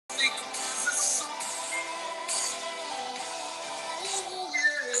Because the song,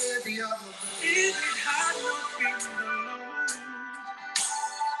 yeah, the other day. If it had not been the Lord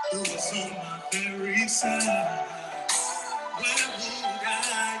who was on my very side, where would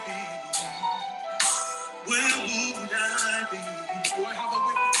I be? Where would I be? Do I have a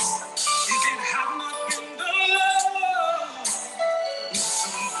witness? If it had not been the Lord who was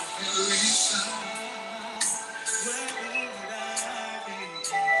on my very side, where would I be?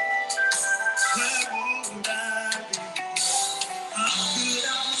 Where would I be? I could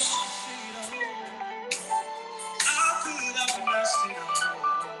have lost it all. I could have lost it all.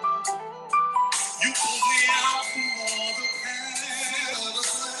 You pulled me out from all the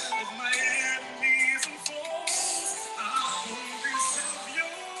pain of my enemies and foes. I won't deserve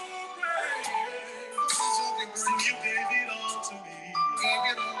your grace. So you gave it all to me.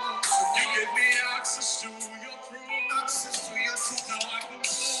 You gave me access to your throne. Access to your throne. Now I can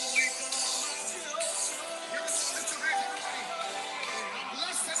boldly come myself. Here we go. Lift your hands, everybody.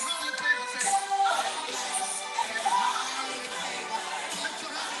 Blessed and highly favored. Lift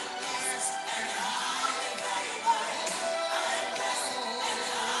your hands.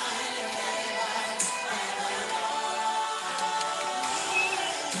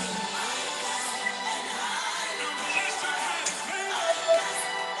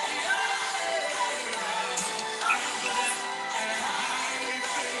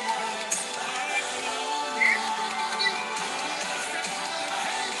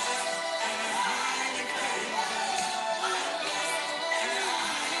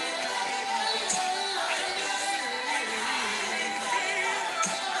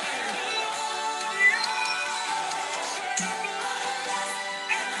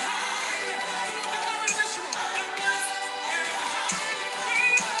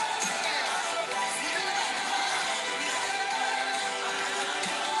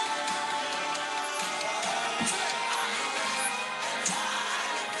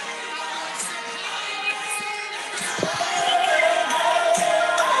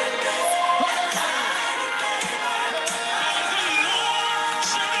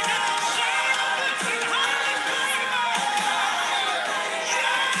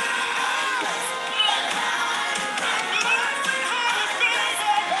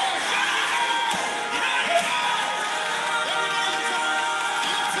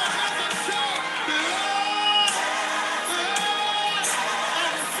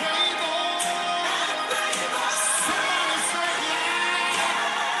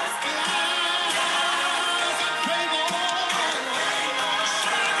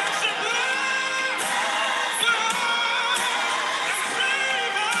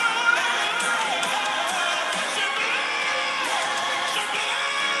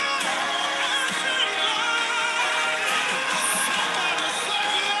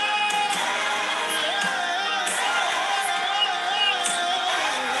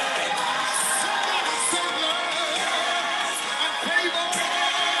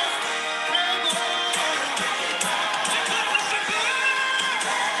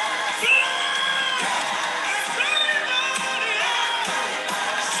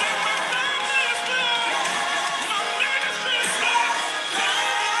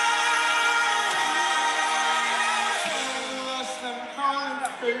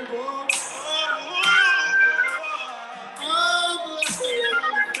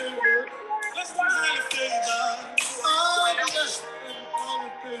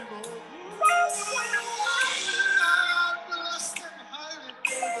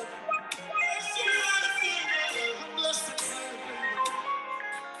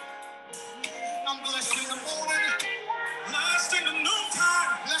 I'm blessed in the morning, blessed in the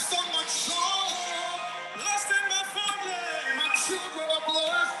noontime, blessed on my soul, blessed in my family. My children are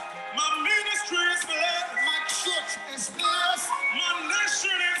blessed, my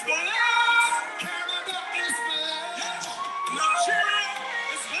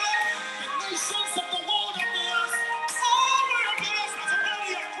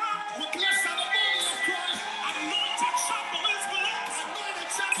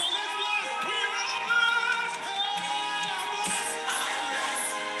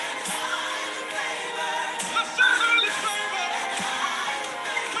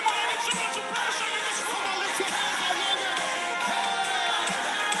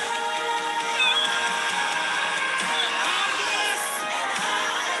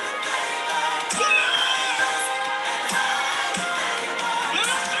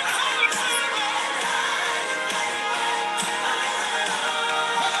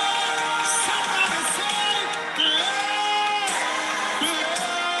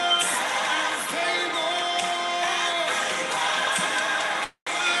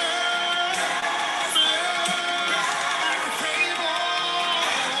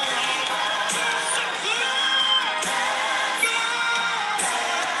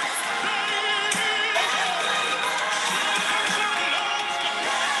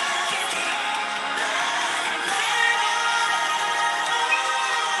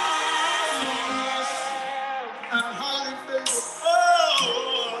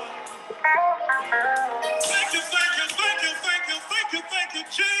you,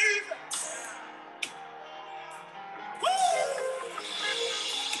 Jesus. Woo!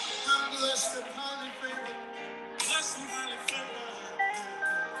 I'm blessed and highly favored. Blessed and highly favored.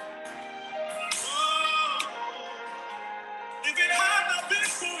 Oh, if it had not been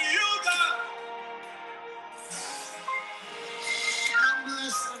for you, God, I'm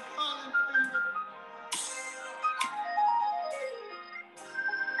blessed and highly favored.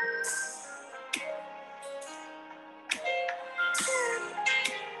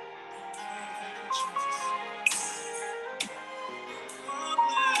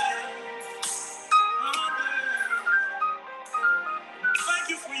 Thank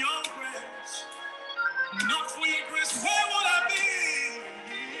you for your grace. Not for your grace, where would I be?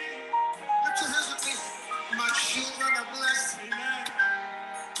 Lift your hands with me. My children are blessed. Amen.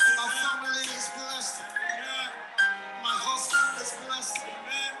 My family is blessed. Amen. My husband is blessed.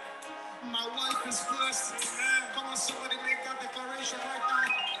 Amen. My wife is blessed. Amen. Come on, somebody make that declaration right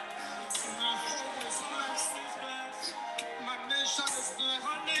now. My home is blessed. My nation is blessed.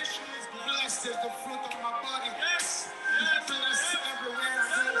 My nation is blessed. Blessed is the fruit of my body. Yes. Yes. Blessed everywhere I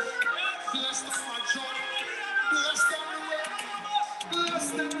go. Blessed on my job. Blessed everywhere.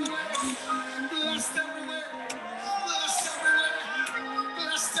 Blessed everywhere. Blessed everywhere. Blessed everywhere.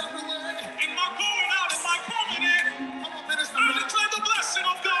 Blessed everywhere. In my going out and my coming in, I declare the blessing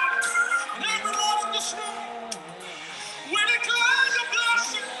of God. And everyone in this room, we declare the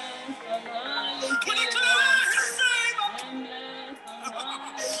blessing. We declare His favor.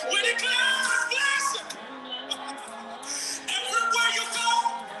 We declare His blessing. Everywhere you go,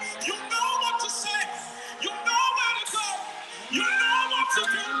 you know what to say. You know where to go. You know what to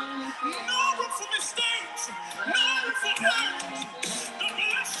do. No room for mistakes. No room for errors. The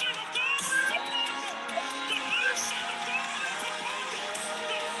blessing of God is upon you. The blessing of God is upon you.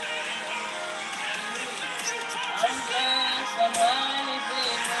 The favor. Everything you touch is blessed.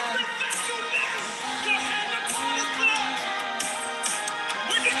 Everything you live, your hand upon is blessed.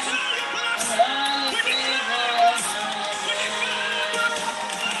 We declare your blessing. We declare your blessing. We declare your blessing.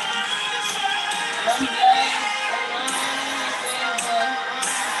 I'm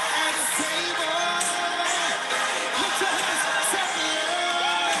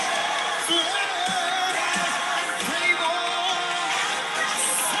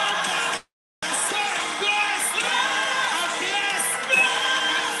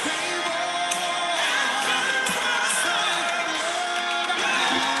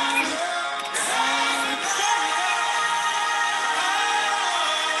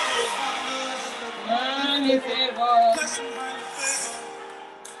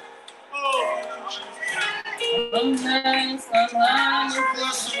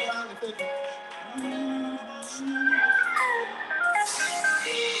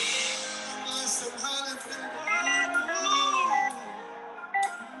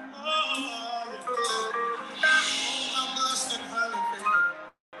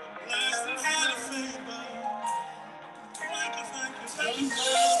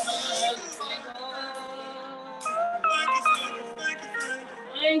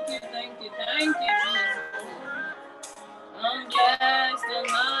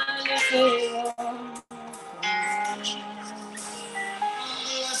Thank you, Jesus. I'm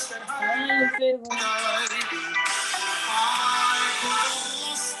blessed and highly favored. Highly favored.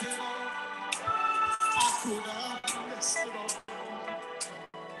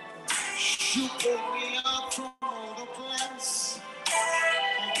 You pulled me up from all the plans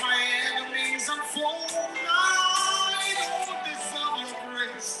of my enemies and foes. I don't deserve your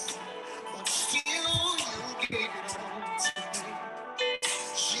grace, but still you gave it all to me.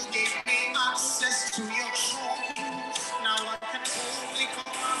 You gave me access to your throne. Now I can only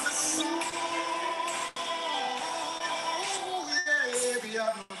command the soul.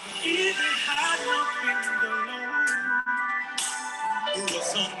 If it had not been the Lord who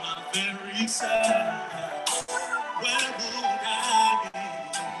was on my very side, where would I be?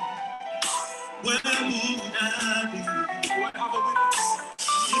 Where would I be? Do I have a witness?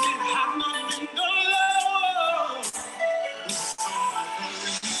 If it had not been the Lord who was on my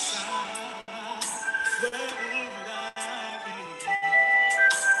very side, where would I be?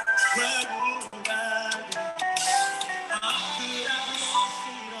 Where would I be? I could have lost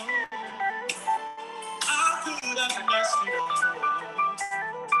it all. I could have lost it all.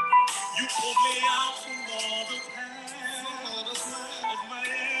 You pulled me out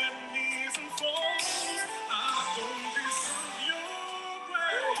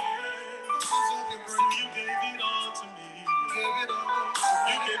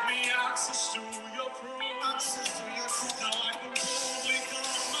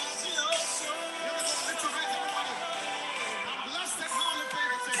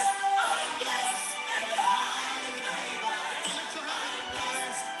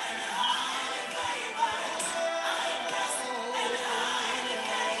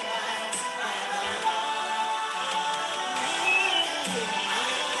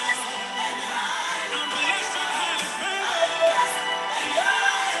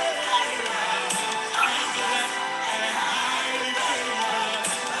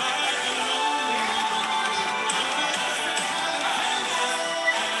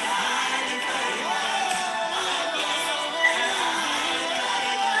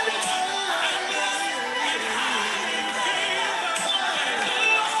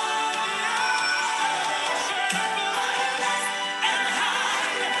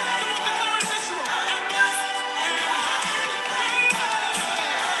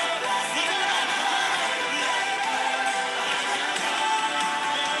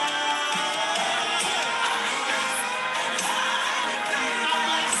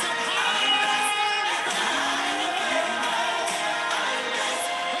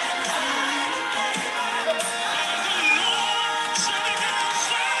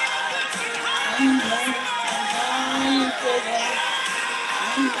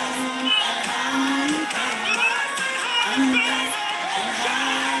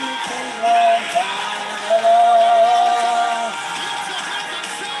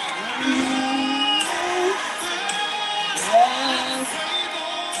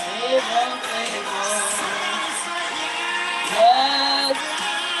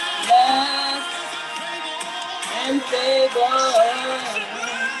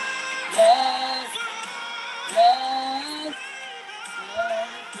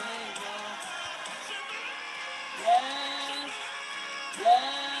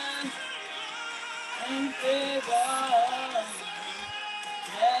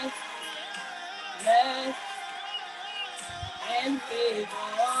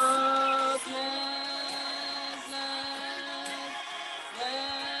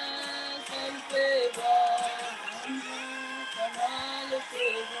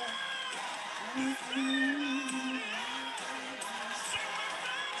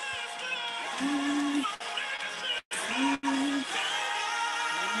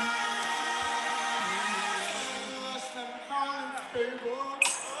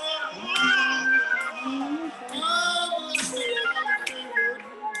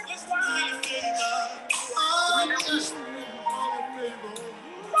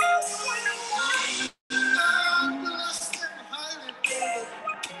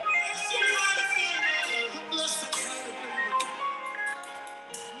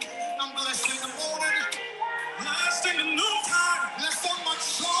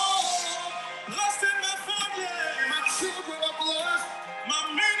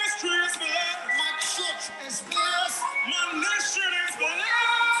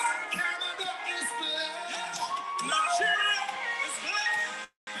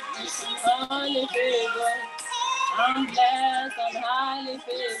I'm blessed, I'm highly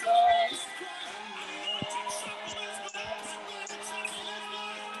favored.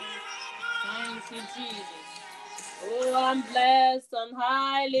 Thank you, Jesus. Oh, I'm blessed and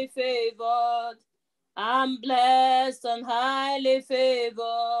highly favored. I'm blessed and highly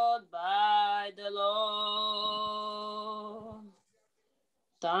favored by the Lord.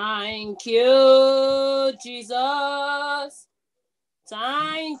 Thank you, Jesus.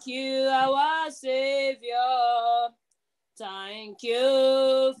 Thank you, our Savior. Thank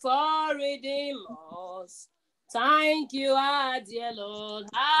you for redeeming us. Thank you, our dear Lord.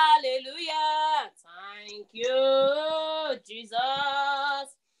 Hallelujah. Thank you, Jesus.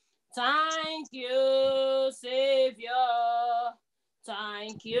 Thank you, Savior.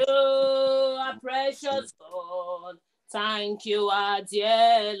 Thank you, our precious God. Thank you, our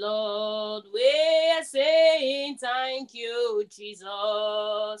dear Lord. We are saying thank you,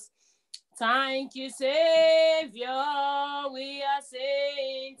 Jesus. Thank you, Savior. We are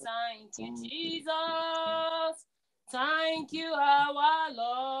saying thank you, Jesus. Thank you, our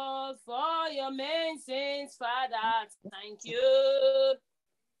Lord, for your many sins, Father. Thank you.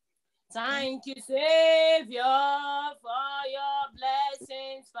 Thank you, Savior, for your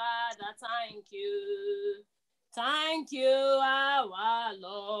blessings, Father. Thank you. Thank you, our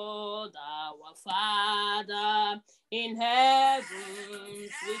Lord, our Father in heaven.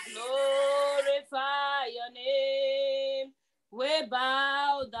 We glorify your name. We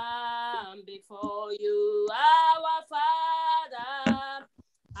bow down before you, our Father,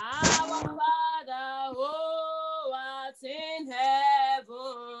 who art in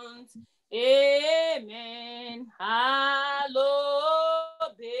heaven. Amen. Hallowed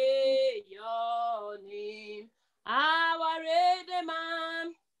be your name. Our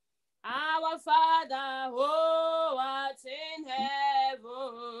Redeemer, our Father, who art in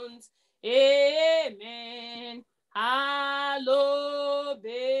heavens. Amen. Hallowed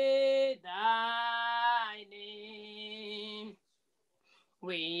be thy name.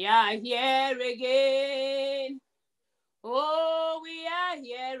 We are here again. Oh, we are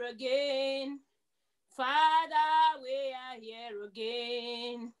here again. Father, we are here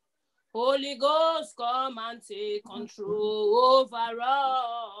again. Holy Ghost, come and take control over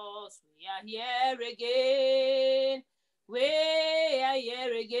us. We are here again. We are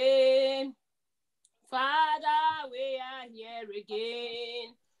here again. Father, we are here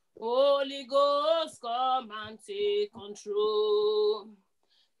again. Holy Ghost, come and take control.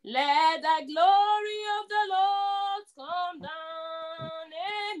 Let the glory of the Lord come down.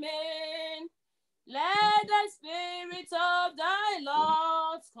 Amen. Let the Spirit of thy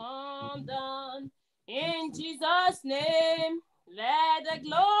Lord come down. In Jesus' name, let the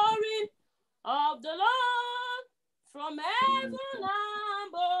glory of the Lord from heaven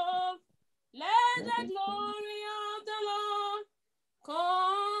above, let the glory of the Lord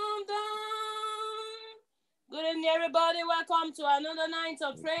come down. Good evening, everybody. Welcome to another night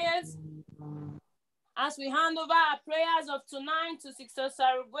of prayers. As we hand over our prayers of tonight to Sister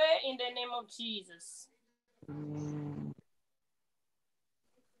Sarugwe in the name of Jesus.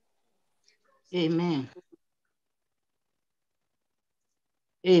 Amen.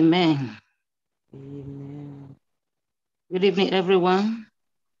 Amen. Amen. Good evening, everyone.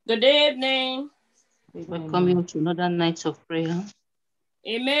 Good evening. Welcome you to another night of prayer.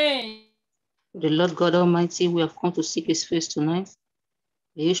 Amen. The Lord God Almighty, we have come to seek His face tonight.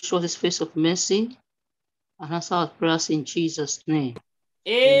 May He show His face of mercy and answer our prayers in Jesus' name.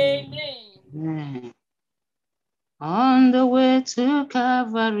 Amen. Amen. On the way to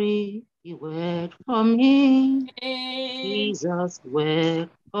Calvary, He waited for me. Jesus waited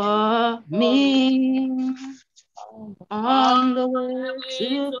for me. On the way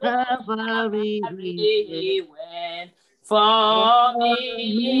to Calvary, He went for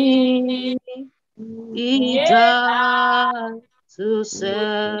me. He died to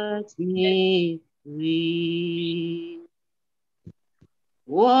set me free.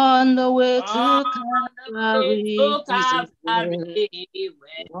 On the way to Calvary, Jesus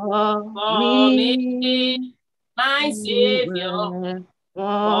went for me. My Savior,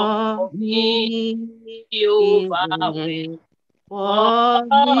 For me, He went for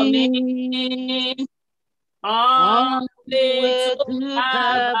me. On the way to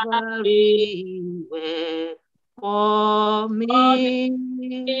Calvary, wait for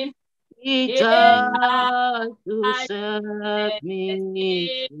me. He died to set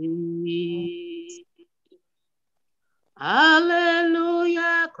me free.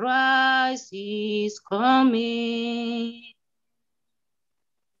 Hallelujah, Christ is coming.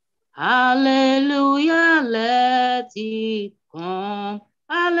 Hallelujah, let it come.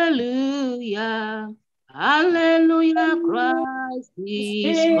 Hallelujah. Hallelujah, Christ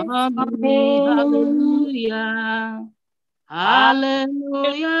is coming. Hallelujah.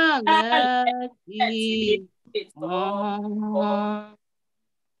 Hallelujah, let it come.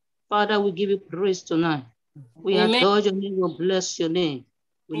 Father, we give you praise tonight. We adore your name, we bless your name.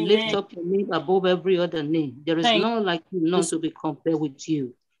 We lift up your name above every other name. There is none like you, none to be compared with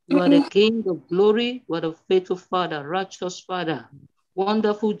you. You are the King of glory. You are the faithful Father, righteous Father.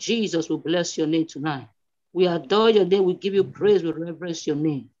 Wonderful Jesus, we bless your name tonight. We adore your name. We give you praise. We reverence your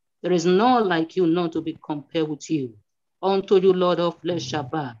name. There is none like you, none to be compared with you. Unto you, Lord of flesh, shall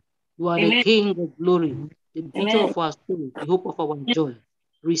bow. You are the King of glory, the beauty of our soul, the hope of our joy.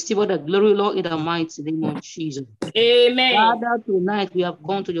 Receive all the glory, Lord, in the mighty name of Jesus. Amen. Father, tonight we have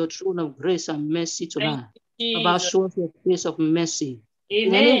come to your throne of grace and mercy tonight. About show us your face of mercy.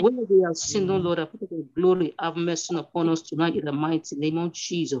 Amen. In any way we have sinned, oh Lord, I put your glory, have mercy upon us tonight in the mighty name of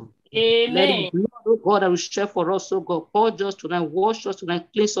Jesus. Amen. Let the blood, oh God, that will shed for us, oh God, purge us tonight, wash us tonight,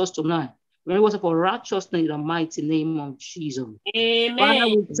 cleanse us tonight. Very words for righteousness in the mighty name of Jesus. Amen. Father,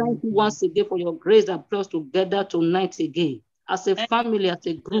 we thank you once again for your grace that brought us together tonight again. As a family, as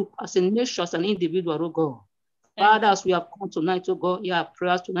a group, as a nation, as an individual, oh God. Father, as we have come tonight, oh God, hear our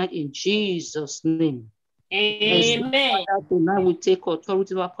prayers tonight in Jesus' name. Amen. Father, tonight we take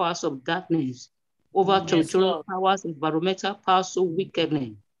authority over powers of darkness, over territorial powers, environmental powers, so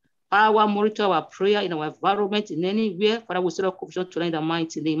wickedness. Power monitor our prayer in our environment in anywhere. Father, we set up confusion tonight in the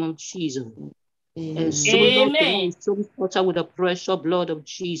mighty name of Jesus. And so, Lord, tonight we soak this altar with the precious blood of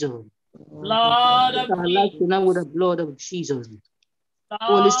Jesus. Blood of our life tonight with the blood of Jesus. Blood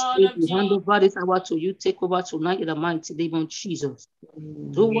Holy Spirit, of we hand over this hour to you. Take over tonight in the mighty name of Jesus.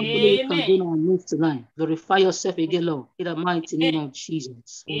 Do what only you can do in our midst tonight. Glorify yourself again, Lord, in the mighty name of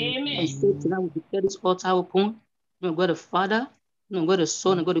Jesus. Amen. And so tonight we declare this altar open. We God the Father, we God the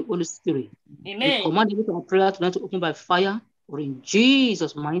Son, and God the Holy Spirit. Amen. We command you to our prayer tonight to open by fire. For in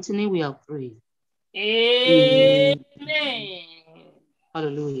Jesus' mighty name we have prayed. Amen.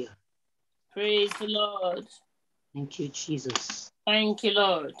 Hallelujah. Praise the Lord. Thank you, Jesus. Thank you,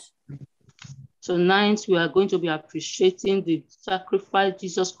 Lord. Tonight we are going to be appreciating the sacrifice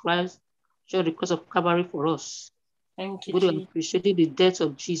Jesus Christ showed the cross of Calvary for us. Thank you, We're going to be appreciating the death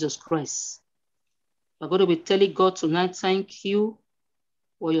of Jesus Christ. We're going to be telling God tonight, thank you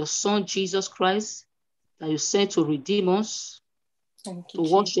for your Son Jesus Christ that you sent to redeem us, to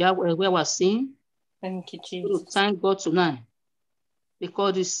wash away our sin. Thank you, Jesus. We're going to thank God tonight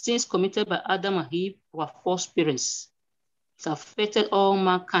because the sins committed by Adam and Eve, our first parents, it affected all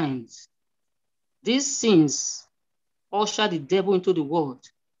mankind. These sins ushered the devil into the world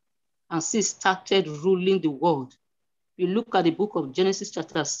and sin started ruling the world. You look at the book of Genesis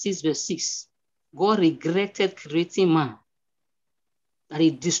chapter 6, verse 6. God regretted creating man, that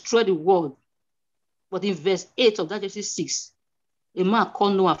he destroyed the world. But in verse 8 of that Genesis 6, a man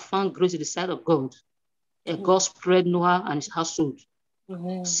called Noah found grace in the sight of God. And God spread Noah and his household.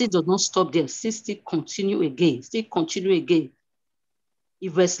 Seed does not stop there. Seed still continue again. Still continue again.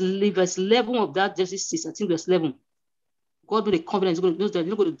 If verse 11 of that Genesis 6, I think verse 11, God made a covenant. He's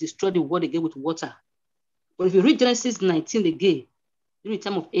not going to destroy the world again with water. But if you read Genesis 19 again, during the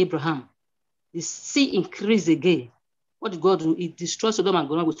time of Abraham, the sea increased again. What did God do? He destroyed Sodom and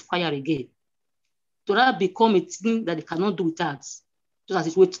Gomorrah with fire again. So that become a thing that they cannot do without. Just as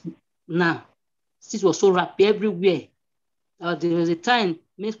it's with now. This was so rapid everywhere. There was a time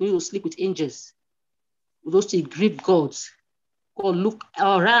men used to sleep with angels. Those to grieve God. God looked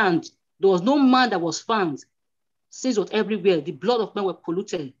around. There was no man that was found. Sins was everywhere. The blood of men were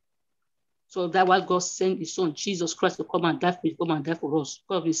polluted. So that was God sent his son, Jesus Christ, to come and die for us.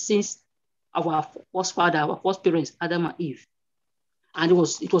 Because of the sins of our first father, our first parents, Adam and Eve. And it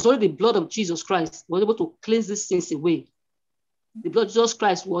was only the blood of Jesus Christ was able to cleanse these sins away. The blood of Jesus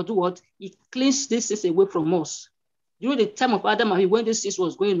Christ will do what? He cleansed these sins away from us. During the time of Adam and Eve, when this sins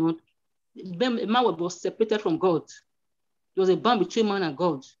was going on, man was separated from God. There was a bond between man and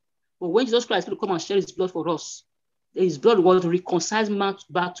God. But when Jesus Christ will come and share his blood for us, his blood was to reconcile man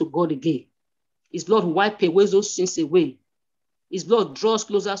back to God again. His blood wipes away those sins away. His blood draws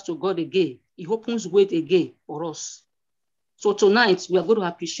closer to God again. He opens way again for us. So tonight, we are going to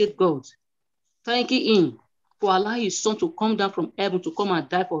appreciate God, thanking him for allowing his son to come down from heaven to come and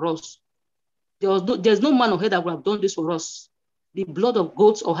die for us. There's no man on earth that would have done this for us. The blood of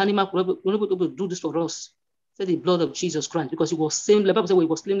goats or animals were not able to do this for us. Say the blood of Jesus Christ, because he was sinless. The Bible said he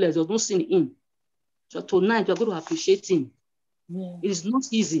was sinless. There was no sin in him. So tonight, we are going to appreciate him. Yeah. It is not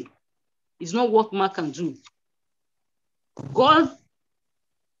easy. It's not what man can do. God,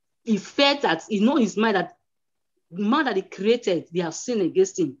 he felt that, he knows his mind that the man that he created, they have sinned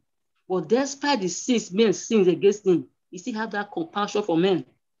against him. But despite the sins, men sinned against him, he still have that compassion for men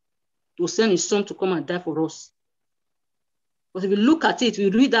to send his son to come and die for us. But if you look at it, we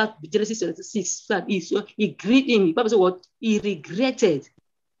read that Genesis 36, that he grieved him. The Bible says what? He regretted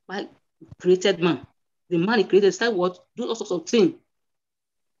by created man. The man he created started what? Do all sorts of things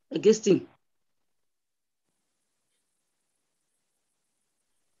against him.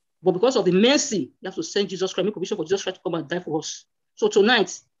 But because of the mercy, you have to send Jesus Christ, make provision for Jesus Christ to come and die for us. So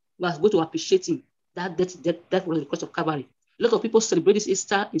tonight, we are going to appreciate him. That was the cost of Calvary. A lot of people celebrate this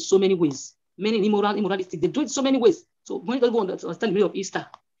Easter in so many ways. Many immorality, they do it in so many ways. So when you don't understand the meaning of Easter,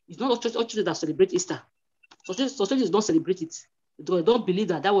 it's not all churches that celebrate Easter. So churches don't celebrate it. They don't believe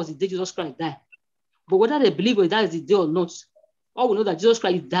that was the day Jesus Christ died. But whether they believe that is the day or not, all we know that Jesus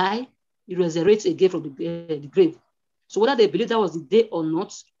Christ died, he resurrects again from the grave. So whether they believe that was the day or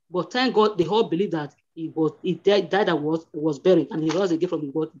not, but thank God they all believe that he died and was buried, and he rose again from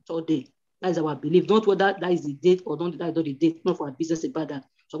the third day. That is our belief. Not whether that is the date or not, that is not the date. Not for our business about that.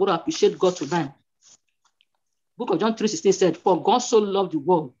 So I'm going to appreciate God tonight. Book of John 3:16 said, "For God so loved the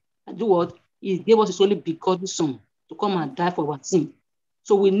world, and do what? He gave us his only begotten son to come and die for our sin."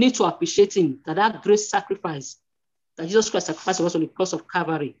 So we need to appreciate him, that great sacrifice that Jesus Christ sacrificed for us on the cross of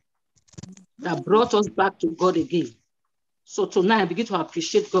Calvary, that brought us back to God again. So tonight, I begin to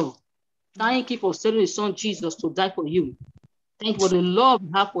appreciate God. Thank you for sending his son Jesus to die for you. Thank you for the love we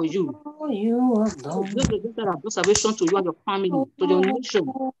have for you. You have done. Salvation to you and your family, to your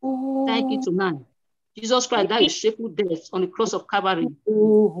nation. Thank you tonight. Jesus Christ died a shameful death on the cross of Calvary.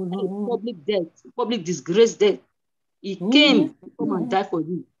 A public death, public disgrace death. He came to come and die for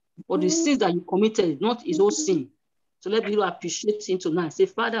you. For the sins that you committed, not his own sin. So let me appreciate him tonight. Say,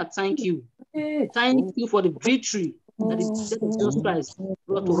 Father, thank you. Thank you for the victory that is death of Jesus Christ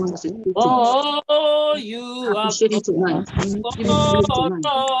brought to us as a people. Oh, you appreciate him tonight. Give him praise tonight.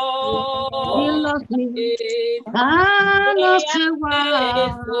 He loves me. I love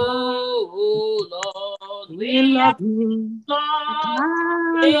you. Lord, we love me. I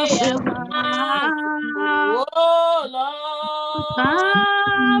love you. Oh,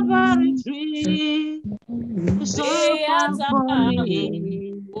 Calvary tree. So for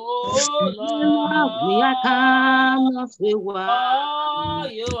me. Oh, Lord, me, I cannot say why. Oh,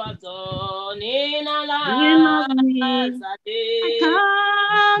 you have done in our Love lives. me, I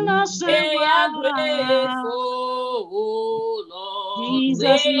cannot say We are grateful, why. oh Lord.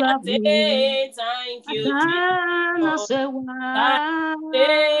 Jesus We are love me, saying thank I you, cannot Jesus. say Thank why.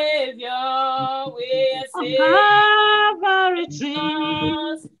 Savior, we are On saying Calvary tree,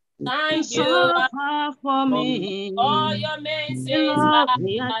 thank so you, far from me. All your mercies Love are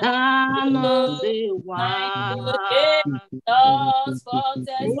me, I cannot say thank why. you, Jesus, for Oh,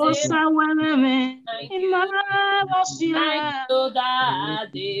 testimony. so when Thank in you. my was Thank here. you,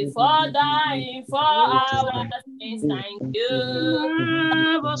 Daddy, for dying for Oh, our sins. Thank you,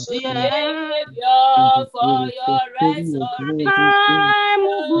 my was here. Savior, for your resurrection. I'm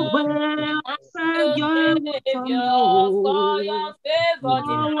well, Thank and you, joy from Savior, for you. your favor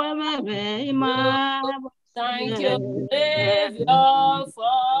Oh, denied. when You. my was Thank you, here. Savior,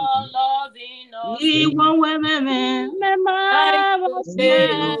 for loving us. Even when Thank my you, was here.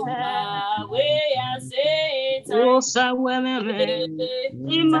 Jehovah. We are saying Oh, thank so when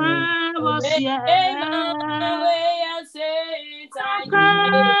you. my was here. Amen. We are saying thank you,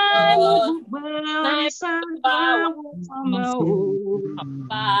 Akanu Lord. bugbe Thank you, our isanjo famo.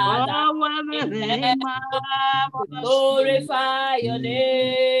 Father. Oh, In when heaven, my we was glorify your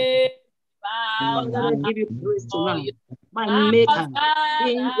name. Bow Lord, I down give you praise for you. tonight. My Our maker,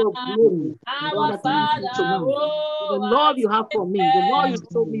 King Father, of glory. Lord, our I thank you Father, tonight. For the oh, love I you have say for me, the love you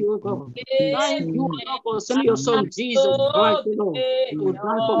thank showed me, oh God. Thank you, you. Lord, for sending your son Jesus Christ, Oh, oh Lord, to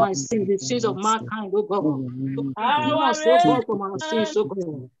die for Savior, my sins, the sins of mankind, oh God. To redeem our us, oh God, from our redeemer, sins, oh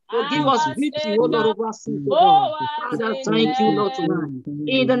God. To give us our victory, oh Lord, Savior, over sins, oh God. oh, I Father, say thank you, Lord, thank tonight.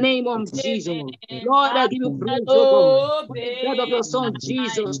 In the name of Jesus. Amen. Lord, I give you praise, oh God. For the death of your Obey son,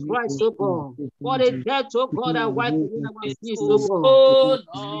 Jesus Christ, oh God. For the death, oh God, that wiped away our sins, oh God. oh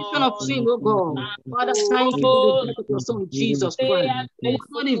Remission of Lord, sin, oh God. Father, thank you for the oh death of your son, Jesus we Christ. are For what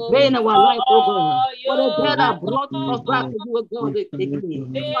grateful not in vain our life, oh God. for For the you death that have brought us back done. to you, oh God,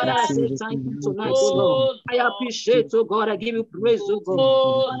 again. We Father, I are say grateful, thank you tonight, oh Lord. oh I appreciate, oh God. I give you praise, oh God.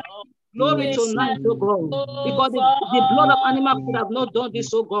 Lord, Father, oh Lord. glory We tonight, are oh God. grateful Because for the blood of animal could have not done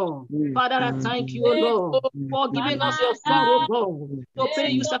this, oh God. Father, I thank you, oh Lord, grateful, for giving us your son, oh Father. God, to pay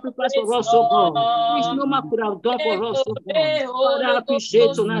Take you your sacrifice for praise, us, oh God, which Lord. no man could have done Take for us, your oh God. praise, Father, I Holy appreciate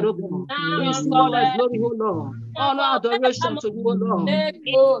Ghost, tonight, oh God. now and Receive all that forever. glory, oh Lord. Honor, adoration Forever. to you, oh Lord. Take In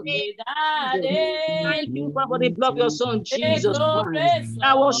the name glory, of Jesus. Daddy. Thank you, Father, for the blood of your son, Take Jesus Christ. glory,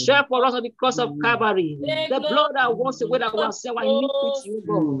 That was Son. shed for us on the cross of Calvary. Take The glory, blood that washes away that Holy was sin, our Ghost, iniquity, oh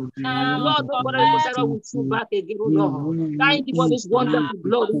God. And the now blood, oh and God, that forever. reconciled with you back again, oh Lord. Thank you for this wonderful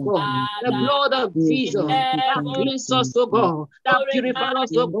blood, oh God. The Father blood of in Jesus that heaven, cleans us, oh God, that glorify purifies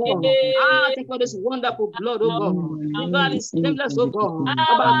us, oh your God. name. Thank you for this wonderful blood, oh God. The blood is blameless, oh God.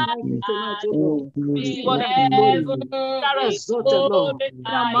 Abba, Our thank you tonight, oh Father God. Receive in all that glory. heaven, That we exalted, Lord. In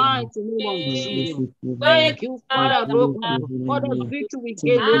the glorify your mighty name of name. Jesus. We Thank you, cry Father, oh out, God, for the victory we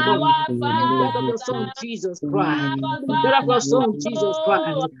gain, oh God. our Through the death of your Father, son, Jesus Christ. our Through the death of your Father, son, Jesus oh,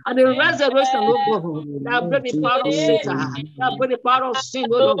 Christ. I And the say resurrection, oh God, that break the power of Satan, that break the power of sin,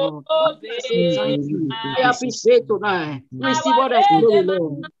 oh Lord. Father, I say thank you. I appreciate tonight. Receive our all that glory, great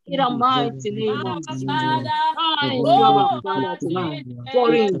Lord. In the mighty name our of Jesus. Father, Thank you, our oh, Father, I tonight. say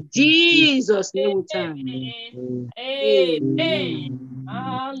For in Jesus' name we thank. amen, amen. Amen.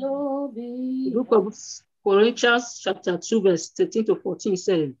 Hallowed The be book of Corinthians, chapter 2, verse 13 to 14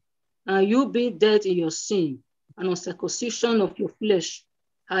 says, and you be dead in your sin, and uncircumcision of your flesh,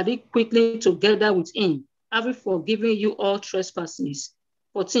 had it quickly together with him, having forgiven you all trespasses.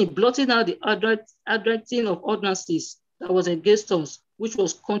 14, blotting out the handwriting of ordinances that was against us, which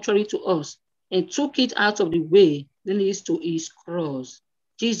was contrary to us, and took it out of the way, then it to his cross.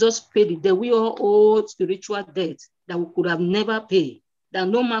 Jesus paid the debt. We all owed spiritual debt that we could have never paid, that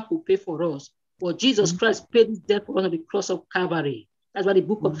no man could pay for us. But Jesus Christ paid this debt for us on the cross of Calvary. That's what the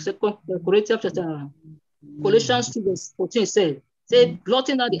book of Corinthians chapter Colossians 2 verse 14 said,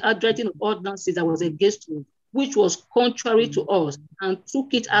 blotting out the handwriting of ordinances that was against us, which was contrary to us, and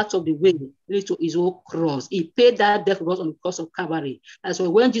took it out of the way to his own cross. He paid that debt for us on the cross of Calvary. And so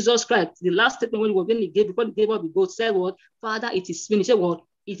when Jesus Christ, the last statement when he gave, before he gave up the ghost, said what? Father, it is finished. He said what?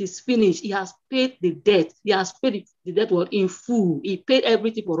 It is finished. He has paid the debt. He has paid the debt in full. He paid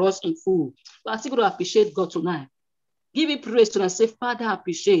everything for us in full. So I think we appreciate God tonight. Give him praise tonight. Say, Father, I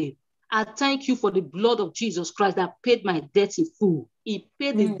appreciate. I thank you for the blood of Jesus Christ that paid my debt in full. He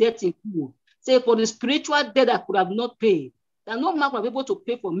paid the debt in full. Say, for the spiritual debt I could have not paid, that no man was able to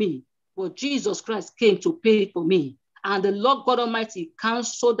pay for me, but Jesus Christ came to pay it for me. And the Lord God Almighty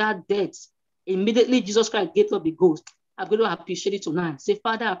canceled that debt. Immediately, Jesus Christ gave up the ghost. I'm going to appreciate it tonight. Say,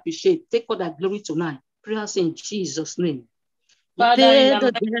 Father, I appreciate. Take all that glory tonight. Prayers in Jesus' name. Father, in the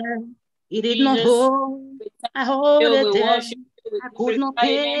mighty He did not Jesus, hold. we thank I hold you, it we there. worship you, we I could not glorify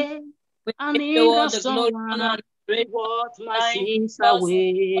your name. pay. We I give you need all the the glory, honor, someone and to praise. wash my Thank you sins because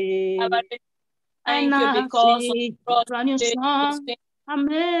away. Calvary. And Thank you I because of see the cross brand new you paid for song. sin.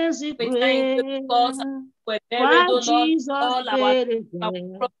 Amazing We thank you grace. because we're buried, Why oh Lord, Jesus all our paid a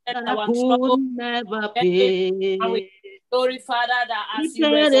problems, debt that I our could troubles, never and we pay. glory, Father, that He as you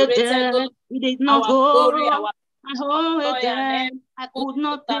paid a resurrected, oh debt Lord, he did not our glory, owe. our I owe a joy and debt everything I could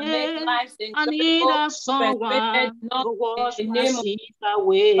not that make pay. life I need enjoyable, resurrected someone not to in wash the my name of sins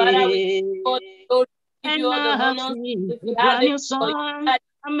Father. We give away. you all the glory, give And you all the now I honors. sing If a we had brand it new for you, song. that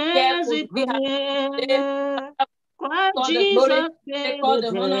careful, Amazing we have today. grace. Christ All the glory, Jesus take paid all a the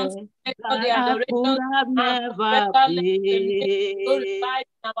honors, debt take all the that I could adoration, have and never forever let your name be paid. glorified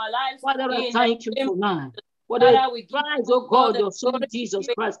in our lives. Father, I In the thank you name of tonight. Jesus. For the Father, we give price, you oh all God, the your son glory, Jesus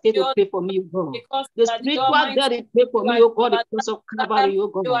we Christ give came you to all pay for me, oh God. because The you are the spiritual Almighty, debt he paid for you me, are oh God, the the cross of everlasting, Calvary,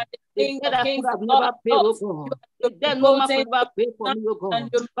 oh you God. are the The King debt of I could kings, have Lord never of paid, oh lords. You God. are The the debt no man could omnipotent, ever pay for omniscient, me, oh and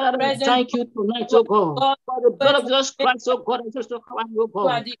God. the Father, I present thank God. you tonight, You oh are God. God, For the blood always of Jesus remain. Christ, oh God, and just to cover me, oh You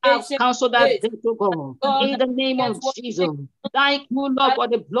are God. the I've ancient cancelled of that days. debt, oh God. God In that the name gets of what Jesus. makes Thank you, Lord, Father, for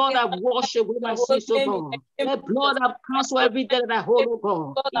the blood we that magnify washed away my your holy sins, oh name in God. the name The of blood Jesus. that And cancelled we every debt that I hold, give oh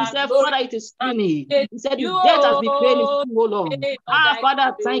God. God He our said, glory Father, it is and finished. praise He said, the you, debt has been paid in oh, full, oh Lord. day of thy Father,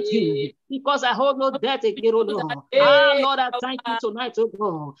 I thank you praise. because I hold no debt again, oh That Lord. day Lord, I of thank you our tonight, oh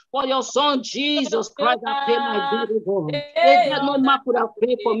God, for your son Jesus Christ that paid my debt, favor, oh God. The day debt no of thy man could have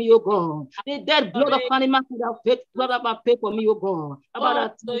paid for me, oh God. The debt blood of praise. animal could have paid, blood have paid for me, oh God. About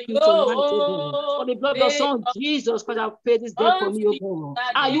Unto I thank you tonight, oh God. you, For the blood of your day son of Jesus Christ have paid this debt for unto me, oh you, God.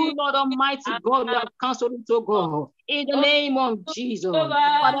 that Are you day Lord Almighty God? You have cancelled it, oh God. In the name of Jesus. over,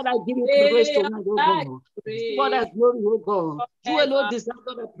 Father, I give you praise day of tonight, oh thy God. Receive all praise that glory, oh God. You alone forever. deserve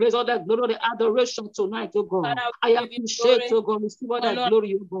all the praise, all that glory, all the adoration tonight, oh God. Father, I we give you appreciate, glory, oh God. Receive all that honor,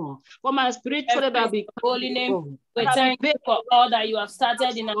 glory, oh God. For my spiritual that praise be your counted, holy oh name. God. We That be thank paid you for all that you have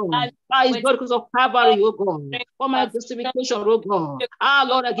started in our oh God. lives. By his We thank blood because of you for Calvary, oh God. strength, For my perfection, justification, oh God. for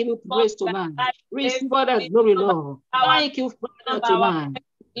Lord, I give you God, praise tonight. life, Receive all that everything glory, not by Lord. power, Thank you, not Father, by our tonight. might,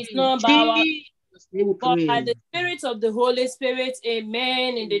 it's In not by our Jesus' name we but by pray. the Spirit of the Holy Spirit.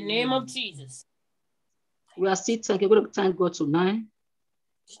 Amen. In the name of Jesus. We are still thanking, we're going to thank God tonight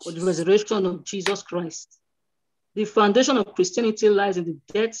for the resurrection of Jesus Christ. The foundation of Christianity lies in the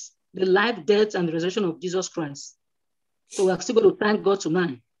death, the life, death, and the resurrection of Jesus Christ. So we are still going to thank God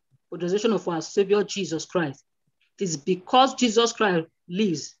tonight for the resurrection of our Savior Jesus Christ. It is because Jesus Christ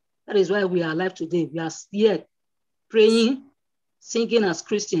lives. That is why we are alive today. We are here praying, singing as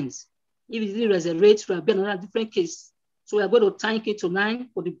Christians. If it didn't resurrect, we have been another different case. So we are going to thank you tonight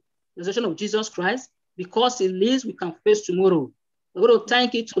for the resurrection of Jesus Christ. Because he lives, we can face tomorrow. We're going to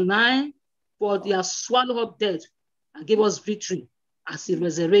thank you tonight for the swallow up death and give us victory as he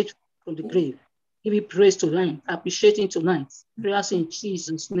resurrects from the grave. Give you praise tonight. Appreciate him tonight. Prayers in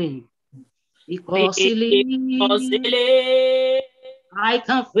Jesus' name. Because he lives, I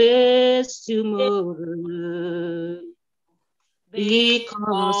can face tomorrow.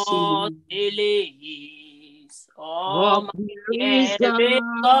 Because he lives, all all my fear is fear is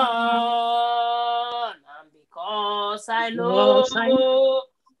gone. gone, and because I know, Because I know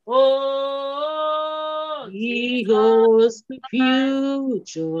oh, he Jesus, holds the my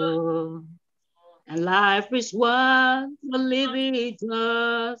future. And life is worth the living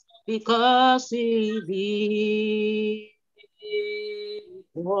just because he lives.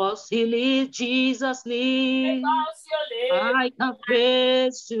 Because he lives, Jesus lives. because you live, I can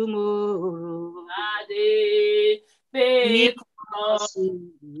face tomorrow. because Because he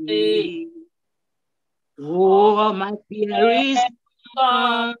live, lives. Oh, my fear is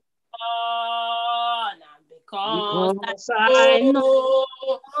gone, gone. and because I Because I know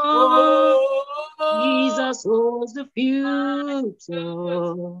oh, Jesus holds the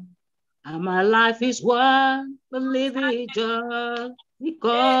future. And my life is worth the living just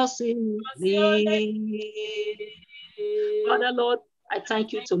because he lives. Father, Lord, I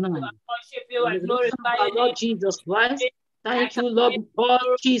thank you tonight. worship you, For I the resurrection of glorify our your Lord name. Jesus Christ. I Thank can you, Lord, give because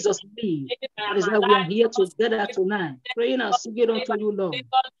you Jesus lives. That is my why we are life here because together you tonight, live, praying and singing unto you, Lord.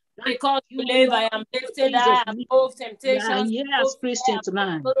 Thank because you you, live, Lord, I am because lifted, Jesus I am lives. above We are temptations, here above as fear, Christians above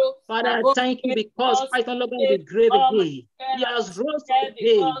tonight. sorrow, Father, I above thank you shame, because because Christ no longer in you the live, grave all my again. fear He has rose from above the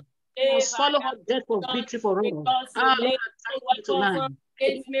grave. because He you live, has I swallowed am up death for done, victory for all. because you Lord, live, I no thank you weapon tonight. from I give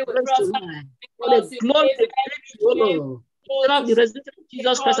against you me will praise prosper, tonight. For because the you glory, live, the every victory, oh shame Lord. goes to The resurrection of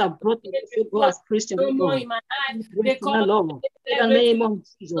Jesus Christ because have brought us to go before as Christians, no oh more Lord. in my I life, give you praise because tonight, Lord. In the everything name of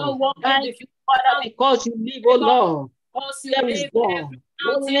Jesus. no walk in Thank the you, future Father, now, because you live, oh because Lord. you Fear is live, every gone.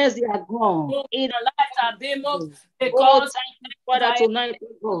 mountain Loneliness, they are gone. move In in our lives are being moved, oh, because thank you, you live, Father, I am tonight, oh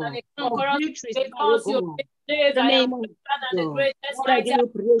and God. a For conqueror, victory is mine, oh because you God. In live, the I am name of better than the Jesus. greatest Lord, I mighty, give you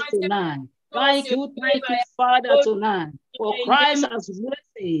praise mighty, tonight. because you live, Thank I you, am Father, good tonight. For in the name Christ of has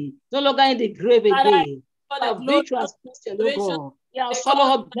risen, no longer in the grave Father, again. for the For glory victory and has Christian, oh adoration God. You have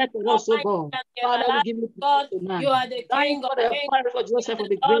swallowed up death for us, oh God. Father, we give you God. praise tonight. You are the King of For the Kings, fire for Joseph for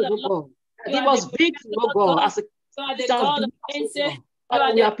the Lord grave, of oh Lords. God. You Give are the us victory, oh God, God. as a You are the Christian God of believers, oh answer. God. You Father,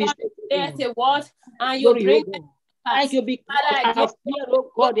 are we the God appreciate that you, says God. a word and you Glory, bring oh it to God. pass. Thank you because Father, I I give have you feared, all oh the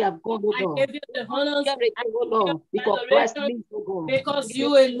God, they have gone, oh I God. give you the We honors. fear again, I oh give you Lord, because the Christ adoration lives, oh God. because We give you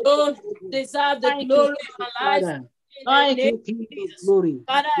you praise, alone oh God. deserve the Thank you, glory of our lives. Father. In the Thank name you, of King of Jesus. glory.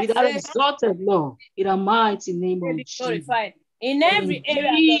 Father, I We are say, exalted, Lord, in the mighty name of be Jesus. glorified in For every in area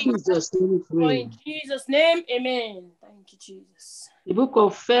of my life. Jesus' name we For pray. in Jesus' name, amen. Thank you, Jesus. The book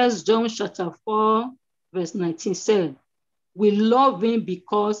of 1 John chapter 4, verse 19 said, we love him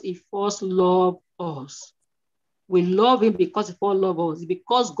because he first loved us. We love him because he first loved us.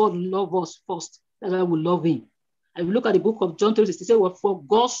 Because God loved us first. That's why we love him. And if you look at the book of John 3, it says, well, for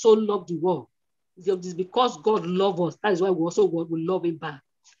God so loved the world. It's because God loved us. That is why we also will love him back.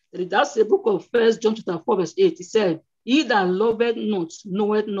 That's the book of 1 John chapter 4, verse 8. It said, he that loveth not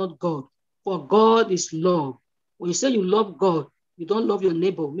knoweth not God, for God is love. When you say you love God, you don't love your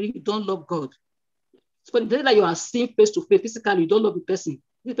neighbor, meaning you don't love God. So the day that you are seeing face to face, physically, you don't love the person.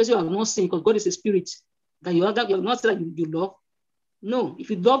 This person you have not seen because God is a spirit. That you have not said that you love. No,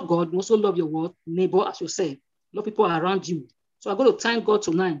 if you love God, you also love your world, neighbor, as you say. Love people around you. So I'm going to thank God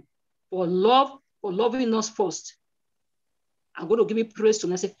tonight for love, for loving us first. I'm going to give you praise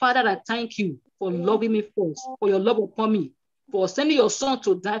tonight. Say, Father, I thank you for loving me first, for your love upon me, for sending your son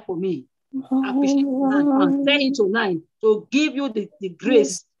to die for me. I appreciate tonight and tell him tonight to give you the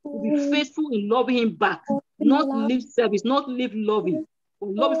grace to be faithful in loving him back, not live service, not live loving, but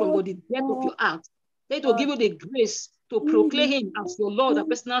loving from God, the depth of your heart. Then to give you the grace to proclaim him as your Lord, a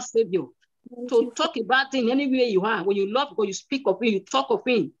personal Savior, to talk about him anywhere you are. When you love God, you speak of him, you talk of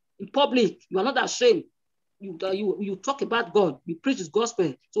him in public. You are not ashamed. You talk about God, you preach his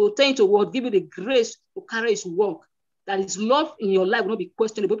gospel. So thank you, Lord, give you the grace to carry his work. That his love in your life will not be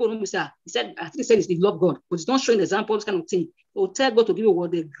questioned. People will not say, he said, I think he said he love God, but he's not showing examples, kind of thing. So tell God to give you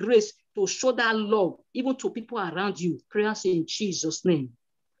what the grace to show that love, even to people around you. Prayers in Jesus' name.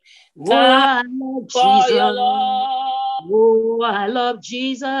 Oh, I love Jesus. Oh, I love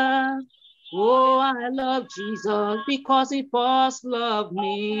Jesus. Oh, I love Jesus because he first loved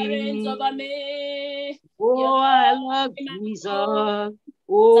me. Oh, I love Jesus.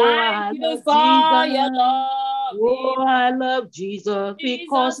 Oh, I love Jesus. Oh, I love Jesus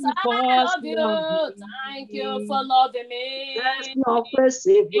because he first loved me. Thank you for loving me. There's no place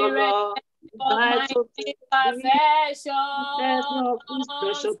save your love. Of my imperfection. There's no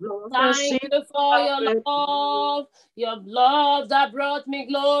precious blood. Thank you for your love that brought me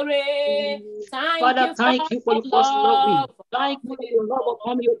glory. Father, thank you for your first love me. Thank you for your love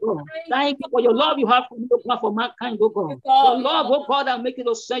upon me, O God. Thank you for your love you have for me, O God, for mankind, O God. Your love, O God, that make it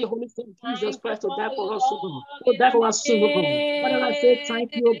to send your Holy Son, Jesus Christ, to die for us, O God. To die for our sin, O God. Father, I say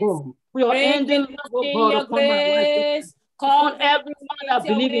thank you, O God, for your ending love, O God, upon my life. Upon everyone that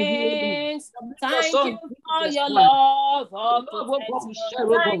believe in you, O God. Thank you for your Christ. love Love, of oh God, we share, oh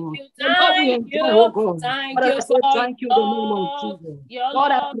protection. God. The love we enjoy, oh God. Thank Father, you I say for thank you in the name of your love. Jesus. Your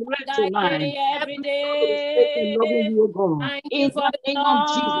Lord, I love pray that guides tonight. me every Every man to be faithful in loving day. you, oh God. Thank you In for the your name of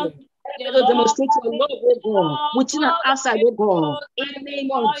Jesus. love. Help Your me to love demonstrate your is love, oh God. love Within and for the outside, oh God. people. In the Thank you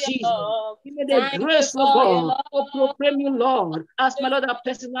name of for your Jesus. love. Give me the Thank you grace, oh for your God, love. to proclaim you, Lord, as my Lord and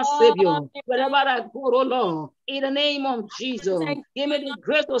personal Savior. Wherever I go, oh Lord, in the name of Jesus. Give me the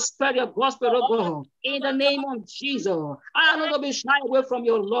grace to spread your gospel, oh God. In the name of Jesus. I'm not going to be shy away from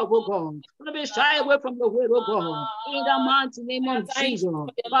your love, oh God. I'm not going to be shy away from your word, oh God. In the mighty name of Jesus.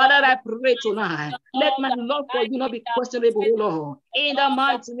 Father, I pray tonight. Let my love for you not be questionable, oh Lord. In the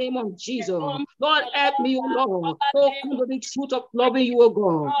mighty name of Jesus. Lord, help me, oh Lord, to come to the truth of loving you, oh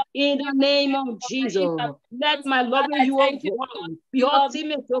God. In the name of Jesus. Let my loving you, oh God, be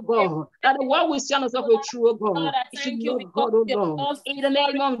ultimate, oh God. That the world will see ourselves with true, oh God. It should love God, oh God. In the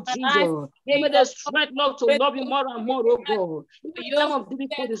name of Jesus. Give me the strength, Lord, to love you more and more, oh God. In the time of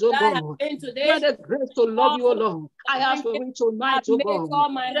difficulties, oh God. Give me the grace to love you, oh Lord. I ask for you tonight, oh God.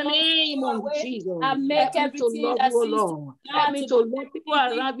 In the name of Jesus. Help me to love you, oh Lord. Help me to love people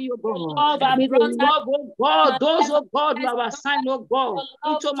around you, oh God. Help me to love, oh God, those, oh God, who have assigned, oh God,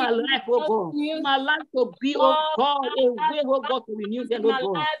 into my life, oh God. My life to be, oh God, a way, oh God, to renew them, oh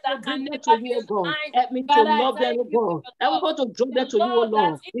God. To bring them to you, oh God. Help me to love them, oh God. Help me to draw them to you, oh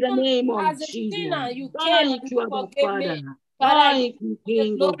Lord. In the name of Jesus. Thank you, Abba Father. Thank you,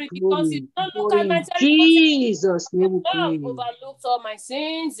 King of glory. For in Jesus' name we pray. Overlooks all my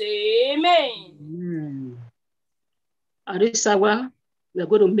sins. Amen. Amen. At this hour, we are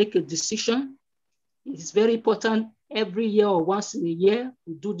going to make a decision. It's very important every year or once in a year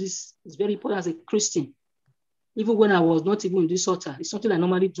we do this. It's very important as a Christian. Even when I was not even in this altar, it's something I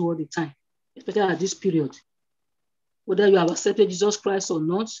normally do all the time, especially at this period. Whether you have accepted Jesus Christ or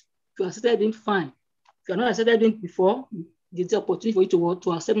not, if you accepted him, fine. If you have not accepted him before, there's the opportunity for you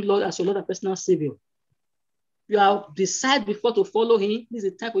to accept the Lord as your Lord and personal Savior. You have decided before to follow him, this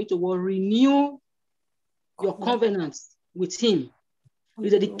is the time for you to renew your covenant with him. You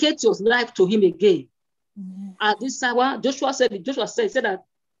dedicate your life to him again. At this hour, Joshua said that,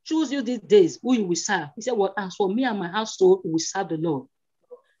 choose you these days who you will serve. He said, well, as for me and my household, we will serve the Lord.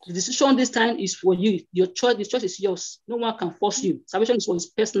 The decision this time is for you. Your choice, the choice is yours. No one can force you. Salvation is for his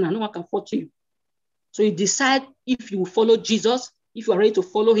personal. No one can force you. So you decide if you will follow Jesus. If you are ready to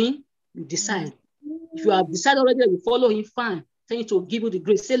follow him, you decide. If you have decided already that you follow him, fine. Tell him to give you the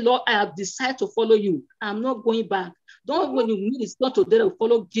grace. Say, Lord, I have decided to follow you. I'm not going back. Don't when you mean it's not today to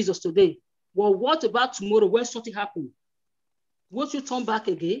follow Jesus today. Well, what about tomorrow when something happens? Won't you turn back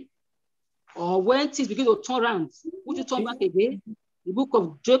again? Or when things begin to turn around, won't you turn back again? The book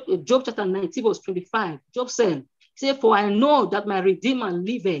of Job chapter 19, verse 25, Job said, for I know that my Redeemer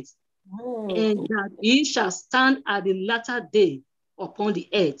liveth, and that he shall stand at the latter day upon the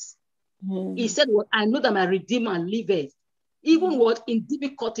earth. He said, well, I know that my Redeemer liveth. Even what in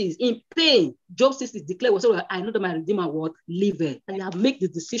difficulties, in pain, Job 6 is declared, well, I know that my Redeemer liveth. And I have made the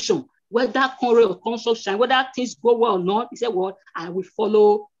decision, whether contrary or sunshine, whether things go well or not. He said, well, I will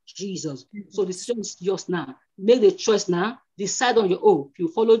follow Jesus. So the decision is yours now. Make the choice now. Decide on your own. If you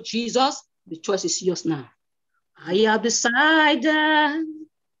follow Jesus, the choice is yours now. I have decided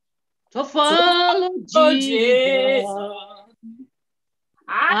to follow Jesus.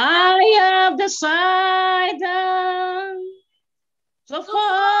 I have decided to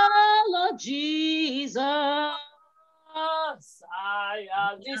follow Jesus. I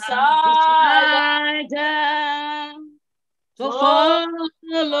have decided to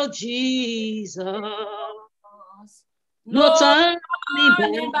follow Jesus. No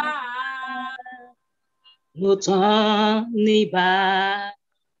turning back. No turning back.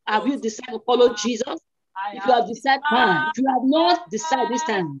 Have you decided to follow Jesus? If you have decided, fine. If you have not decided this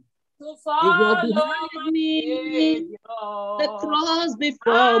time, the world behind me, the cross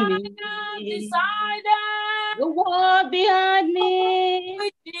before me, the world behind me,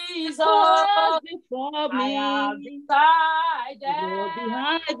 the cross before me, the world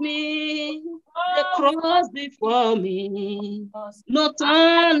behind me, the cross before me. No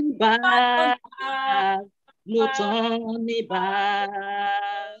turning back, no turning back.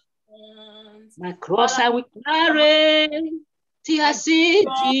 My cross I will carry till I see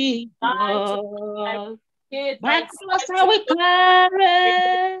Jesus. My cross I will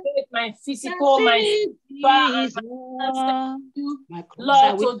carry. My physical, my Jesus. My cross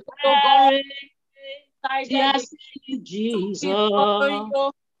I will carry till I see Jesus.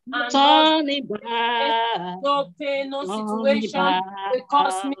 No turning back. No pain, no situation will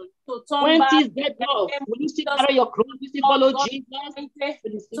cause me to turn when back. things get tough, will you still carry your cross? Will you still follow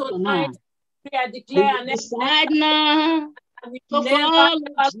Jesus? Tonight, I declare and decide now to follow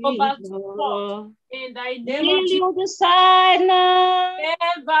Jesus. In the name of Jesus, you decide now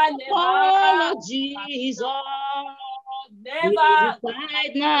never follow Jesus. Never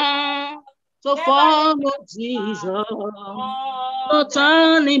decide now to follow Jesus. No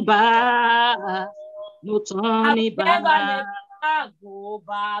turning back. No turning back. Go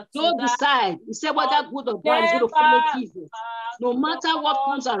back. Don't decide. He said whether good or bad is going to follow Jesus. No matter what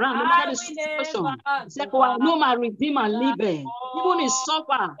comes around, no matter the situation. He said, for I know my Redeemer liveth. Even in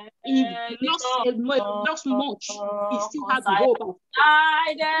suffer, he lost much. He still has the hope.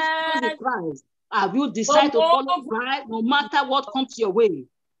 Christ. Have you decided to follow Christ no matter what comes your way?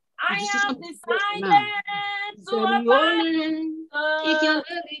 I have decided to abide. I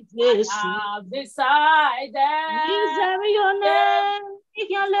have decided.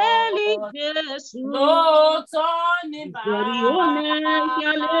 No turning back.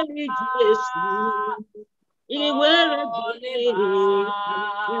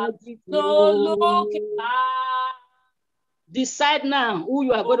 No looking back. Decide now who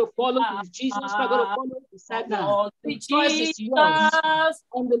you are going to follow. Is Jesus you are going to follow? Decide now. The choice is yours.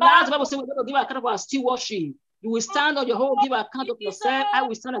 On the last Bible says we're going to give account of our stewardship. You will stand on your whole, give account of yourself. I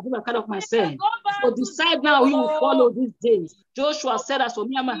will stand and give account of myself. So decide now who you will follow these days. Joshua said, as for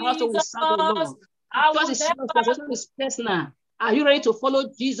me and my house, we will serve the Lord. The choice is yours. The choice is personal. Are you ready to follow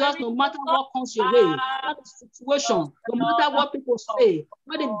Jesus no matter what comes your way? What the situation, no matter what people say,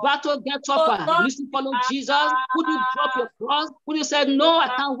 when the battle gets tougher, will you still follow Jesus? Would you drop your cross? Would you say, no, I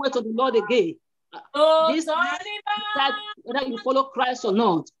can't wait till the Lord again? This decide whether you follow Christ or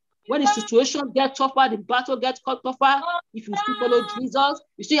not. When the situation gets tougher, the battle gets tougher, if you still follow Jesus,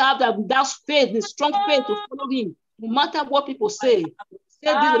 you still have that faith, the strong faith to follow him, no matter what people say.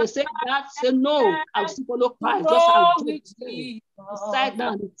 Say this or they say that, say no, I will still follow Christ. Just as Jesus decide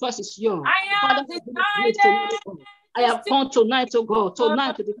now, the choice is yours. Father, I have come tonight, oh God,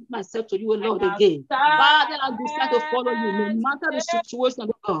 tonight to dedicate myself to you, Lord, again. Father, I decide to follow you, no matter the situation,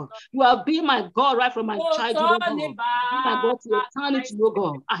 oh God. You have been my God right from my childhood, oh God. Be my God to eternity, oh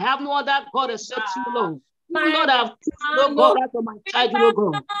God. I have no other God except you, Lord. You, Lord, I have chosen, oh God, right from my childhood, oh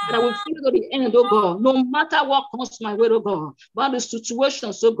God. And I will follow to the end, oh God. No matter what comes my way, oh God. But the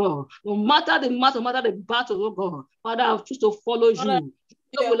situations, oh God. No matter the battle, oh God. Father, I choose to follow you.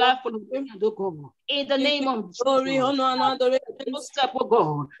 Will I follow the end, oh God. In the name of Jesus. Glory, honor, and adoration. Step, oh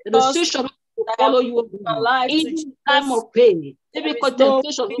God. The decision to follow you, oh God. In time of pain. Difficult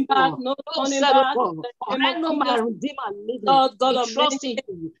temptation, oh God. No Don't say, oh God. For I know my Redeemer living. Lord God of trust in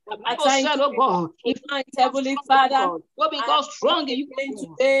you. The I Bible thank said, you oh God, if Heavenly Father, will become strong in you,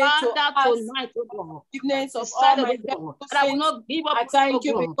 Father, tonight, oh God. Forgiveness of all my God, and I will not give up. I thank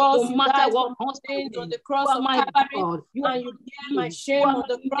you because no matter what comes on the cross of my Calvary, God. You are and you bear my shame on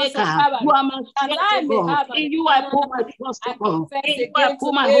the cross of maker. Calvary. You are my That I may have an in you I put my trust, I God. confess In you I again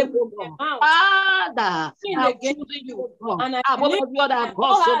put my today hope, with God. my mouth. Father, I have against chosen you, God. And I Above believe every other my God,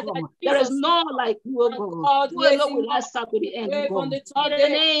 whole so heart God. that There is Jesus none like you, oh and God. God You alone raising will I up start to the end, grave oh on God. the third In the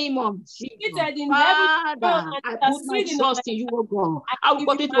day, name of Jesus. seated in heaven, Father, I put my interceding on trust in you, oh God. I will give you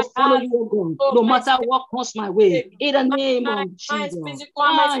continue my to follow heart, you, oh God. oh, No my matter what comes my way. In the name my of Jesus. physical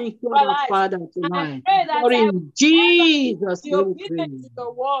and my Thank you, spiritual our life. Father, And I tonight. pray that For I will in Jesus' be name we obedient pray. to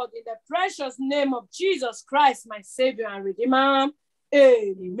the word in the precious name of Jesus Christ, my Savior and Redeemer.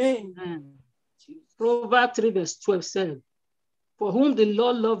 Amen. Proverbs 3 verse 12 said, for whom the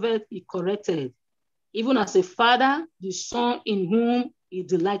Lord loveth, he corrected, even as a father, the son in whom he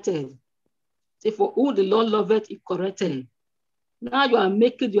delighted. Say, for whom the Lord loveth, he corrected. Now you are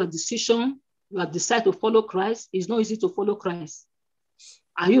making your decision. You have decided to follow Christ. It's not easy to follow Christ.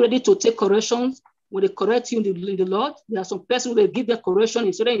 Are you ready to take corrections? When they correct you in the Lord, there are some persons who give their correction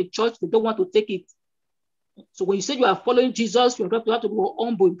instead in the church, they don't want to take it. So when you say you are following Jesus, you have to go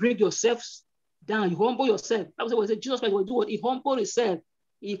humble, bring yourself down. You humble yourself. That was what Jesus Christ would do. He humbled himself.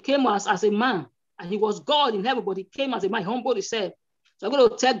 He came as a man, and he was God in heaven, but he came as a man. He humbled himself. So I'm going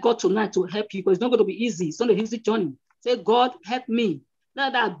to tell God tonight to help you, but it's not going to be easy. It's not an easy journey. Say, God, help me. Now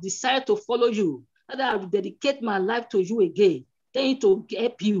that I've decided to follow you, now that I've dedicated my life to you again, then to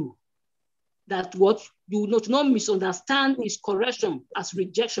help you. That what you not misunderstand is correction as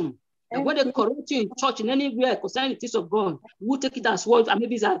rejection. And when they correct you in church, in anywhere concerning the things of God, you will take it as words, and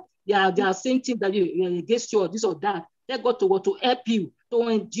maybe they are saying things that you against you or this or that. They got to help you to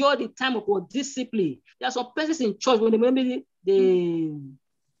endure the time of your discipline. There are some persons in church when they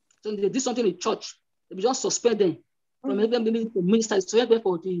do something in church, they just suspend them from maybe the minister, suspend them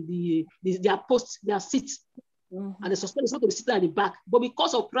for their post, their seats. And they suspend them to be sitting at the back. But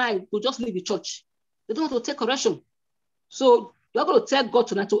because of pride, to just leave the church. They don't want to take correction. So you're going to tell God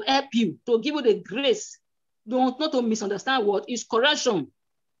tonight to help you, to give you the grace, not to misunderstand what is correction,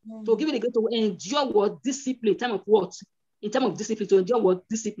 to give you the grace to endure what discipline, time of what, in time of discipline, to endure what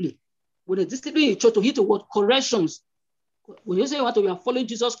discipline. When the discipline in church, to hit what corrections. When you say you are following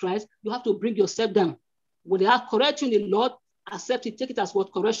Jesus Christ, you have to bring yourself down. When they are correcting the Lord, accept it, take it as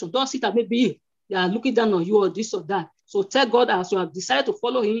what correction. Don't sit at maybe they are looking down on you or this or that. So tell God as you have decided to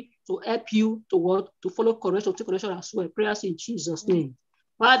follow him to help you to what? To follow correction, take correction as well. Prayers in Jesus' name.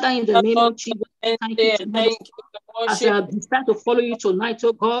 Father, in the name of Jesus, thank you tonight. As I have decided to follow you tonight,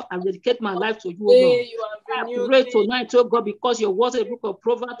 oh God, I dedicate my life to you, oh God. I pray tonight, oh God, because your words in the book of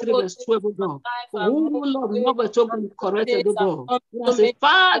Proverbs 3 verse 12, oh God. For whom Lord love it, oh God, corrected, oh God. I say,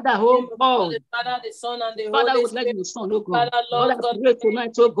 Father, oh God, Father, I would like the Son, oh God. Lord, I pray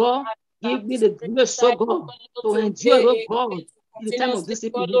tonight, oh God, give me the grace, oh God, to endure, oh God, in the time of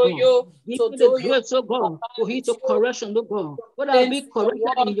discipline, oh God. Give me the grace, oh God, to hit to correction, oh God. What I'll be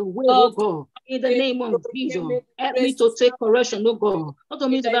corrected in your way, oh God. In the name of Jesus, help me to take correction, oh God. Not to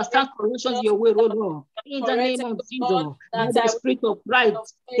me to understand corrections in your way, oh Lord. In the name of Jesus, let the spirit of pride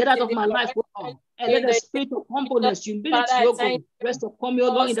get out of my life, oh God. And let the spirit of humbleness, humility, oh God, rest upon me,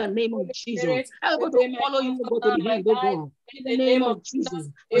 oh Lord, in the name of Jesus. I'm able to follow you, oh God, to the end, oh God. In the name of Jesus.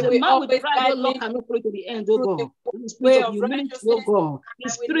 As a man with pride, oh Lord, cannot follow to the end, oh God. The spirit of humility, oh God. The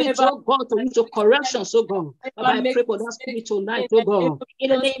spirit, oh God, to lead to corrections, oh God. I pray for that spirit tonight, oh God. In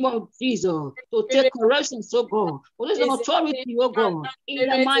the name of Jesus, to take corrections, oh God. For this authority, oh God. In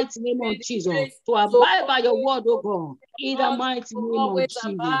the mighty name of Jesus, to abide by your word, oh God. In the mighty name of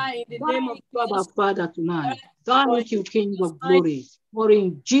Jesus. Thank you, our Father, tonight. Thank you, King of glory. For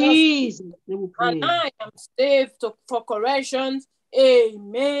in Jesus' name we pray. And I am saved for corrections.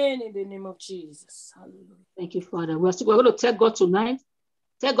 Amen. In the name of Jesus. Hallelujah. Thank you, Father. We're going to tell God tonight.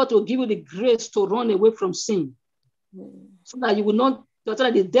 Tell God to give you the grace to run away from sin. So that you will not, so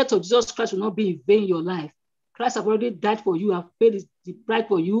that the death of Jesus Christ will not be in vain in your life. Christ has already died for you, has paid the price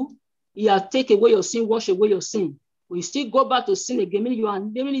for you. He has taken away your sin, washed away your sin. But you still go back to sin again, meaning you are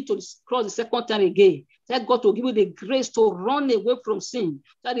needing to cross the second time again. Tell God to give you the grace to run away from sin.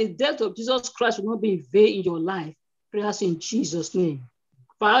 So that the death of Jesus Christ will not be in vain in your life. Prayers in Jesus' name.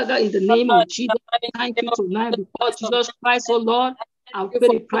 Father, in the name of Jesus, thank you tonight because Jesus Christ, oh Lord, has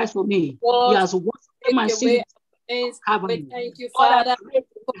paid the price for me. He has washed away my sins. We thank you, Father.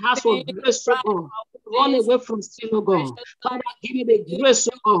 House of grace, oh God. Run away from sin, oh God. Father, give me the grace,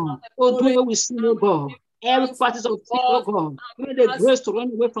 oh God. To do away with sin, oh God. Every practice of sin, oh God. Give me the grace to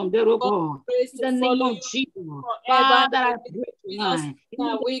run away from there, oh God. In the name of Jesus. Father, I pray tonight. Give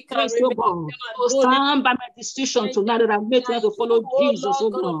me the grace, oh God. To stand by my decision tonight that I made tonight to follow Jesus, oh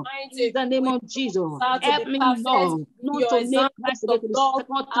God. In the name of Jesus. Help me, Lord, not to make Christ to the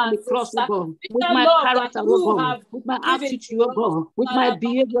second time the cross, oh God. With my character, oh God. With my attitude, oh God. With my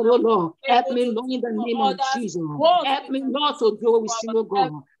behavior, oh Lord. Help me, Lord, in the name of Jesus. Help me, Lord, to do what we sin, oh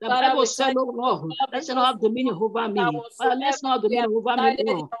God. The Bible said, oh Lord, let's not have dominion over me. But let's not have dominion over me,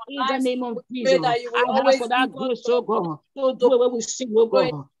 Lord. In the name of Jesus, I ask for that grace, oh God, to do what we sin, oh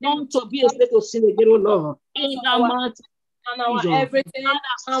God. Not to be a slave to sin again, oh Lord. In the mighty and our everything, and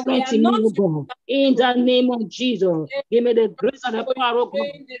we are not not in the name of Jesus. Give me the grace and the power of God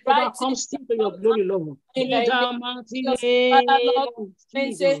to overcome sin to your glory, Lord. In the mighty name of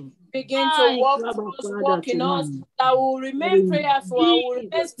Jesus. Begin to walk in us, that will remain prayerful and will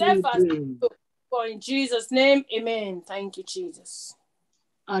remain steadfast. For in Jesus' name, amen. Thank you, Jesus.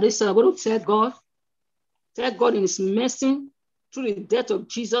 And this I'm going to tell God in his mercy through the death of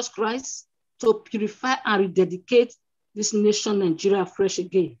Jesus Christ to purify and rededicate this nation, Nigeria, fresh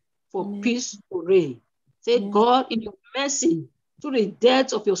again, for peace to reign. Say, God, in your mercy, through the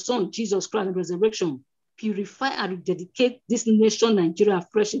death of your Son, Jesus Christ, and resurrection, purify and rededicate this nation, Nigeria,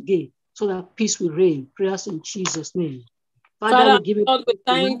 fresh again, so that peace will reign. Prayers in Jesus' name. Father, we give you God, we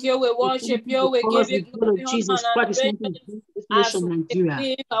thank you, we worship you, we give you glory, Jesus Christ, this nation,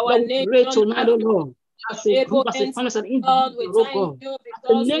 Nigeria. Our nation, pray tonight, oh Lord. As a group, as a family, as an individual, oh God, as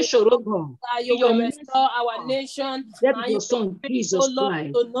a nation, oh God, you will restore our nation, and your Son, Jesus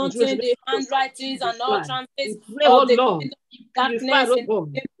Christ, to noting the handwritings and utterances of the Lord, darkness in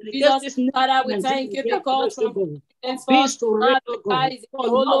Jesus. Father, we thank you because from peace to Africa is the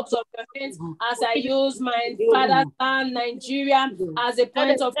hollows of your hands, as I use my father's land, Nigeria, as a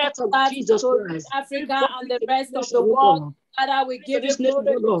point of contact to Africa and the rest of the world. Father, we give you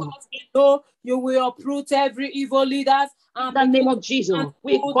glory because we know you will uproot every evil leaders. In the name of Jesus,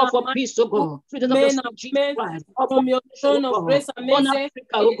 we call for peace, oh God. Men and men from your throne of grace and mercy,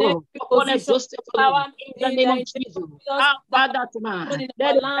 upon power, in the name of Jesus. Father, tonight,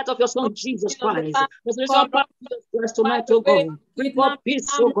 let the death of your Son Jesus Christ, resurrection power tonight, oh God. Bring for peace,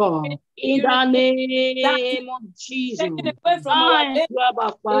 oh God. In the name of Jesus. Taking away from our nation,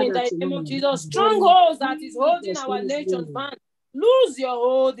 in the name of Jesus, strongholds that is holding our nation's band, lose your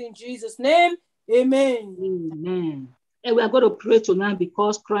hold in Jesus' name. Amen. Amen. And we are going to pray tonight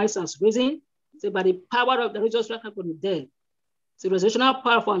because Christ has risen. So by the power of the resurrection from the dead. So the resurrectional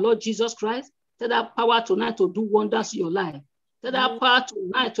power of our Lord Jesus Christ. Take that power tonight to do wonders in your life. Take that power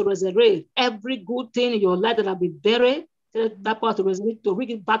tonight to resurrect every good thing in your life that have been buried. Take that power to resurrect, to bring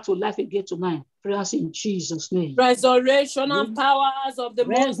it back to life again tonight. Prayers in Jesus' name. Resurrectional powers of the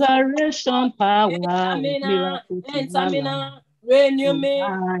resurrection power. Renew me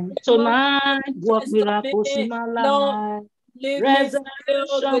tonight. What miracles in my life. Leave me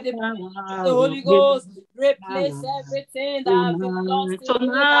filled with the Holy Ghost. Replace everything that I've been lost in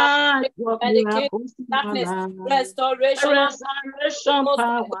tonight. Darkness. Restoration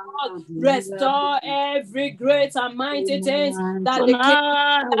power. Restore every great and mighty things that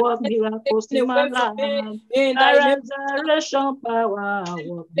tonight. What miracles in my life. In the restoration power.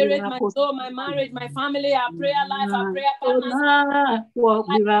 Spirit, my soul, my marriage, my family, our prayer life, our prayer partners. What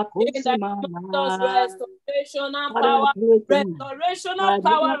miracles in my life. Restorational power. Restorational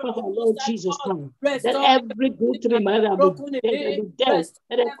power of the Lord Jesus Christ. That every good thing might have been dead.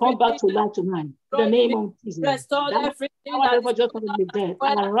 Let it come back to life tonight. In the name of Jesus. Restore everything that was just be dead.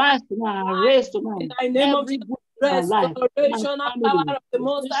 And arise tonight. Arise tonight. In the name of Jesus. Restorational power of the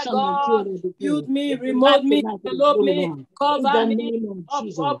Most High God. Build me, remold me, develop me, cover me. In the name of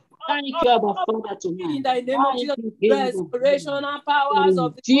Jesus. Thank you, Abba Father, tonight. In the name of Jesus, restorational powers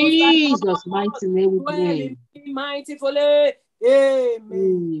of the Jesus' mighty name we pray. mightifully. Amen.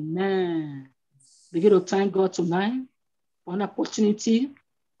 Amen. Begin to thank God tonight for an opportunity,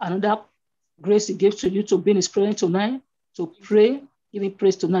 another grace He gives to you to be in His presence tonight, to pray, give Him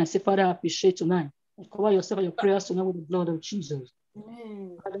praise tonight. Say, Father, I appreciate tonight. And cover yourself and your prayers tonight with the blood of Jesus.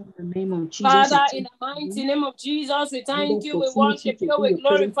 Amen. Father, in the name of Jesus. Father, in the mighty name of Jesus, we thank you, we worship you, we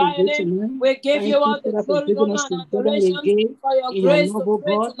glorify your name. We give you all the glory, honor, and adoration for your grace to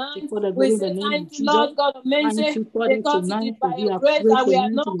pray tonight. We say thank you, Lord God of mercy, because it is by your grace that we are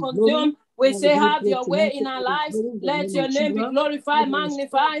not consumed. We say, have your way in our lives. Let your name be glorified,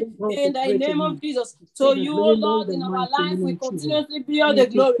 magnified in the name of Jesus. So you, O Lord, in our life, we continuously be all the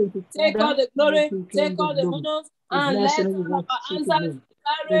glory. Take all the glory, take all the honors, and let all of our answers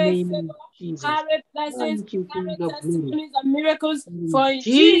carry favor, carry blessings, carry testimonies and miracles. For in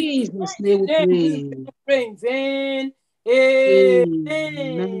Jesus' name we pray in vain.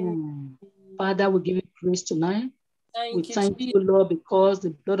 Amen. Father, we give you praise tonight. We thank you, Lord, because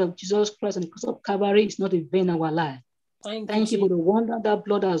the blood of Jesus Christ and the cross of Calvary is not in vain in our life. Thank you for the wonder that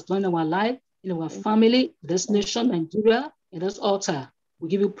blood has done in our life, in our family, this nation, Nigeria, and this altar. We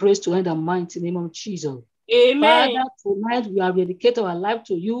give you praise tonight in the mighty name of Jesus. Amen. Father, tonight we are dedicating our life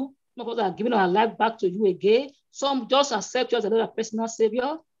to you. Not because we are giving our life back to you again. Some just accept you as another personal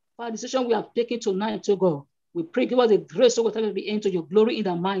savior. For the decision we have taken tonight to God, we pray, give us the grace so we can be into your glory in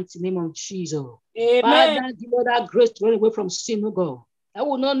the mighty name of Jesus. Amen. Father, give us that grace to run away from sin, oh God. I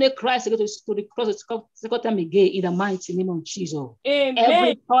will not make Christ to the cross the second time again in the mighty name of Jesus. Amen.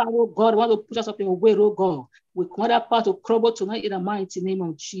 Every power, oh God, want to push us up in your way, oh God. We command that power to crumble tonight in the mighty name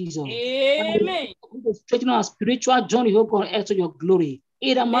of Jesus. Amen. We straighten our spiritual journey, oh God, to your glory.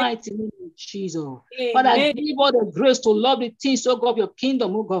 In the mighty name of Jesus. Amen. Father, give us the grace to love the things, oh God, of your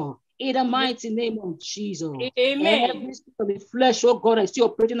kingdom, oh God. In the mighty name of Jesus. Amen. Every spirit of the flesh, oh God, is still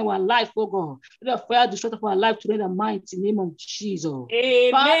operating in our life, oh God. Let the fire destroy of our life today in the mighty name of Jesus.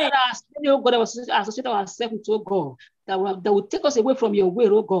 Amen. Father, I say, oh God, associate ourselves with, oh God, that will take us away from your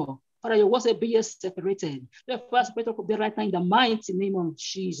will, oh God. Father, your words be separated. Let the fire separate us from right now in the mighty name of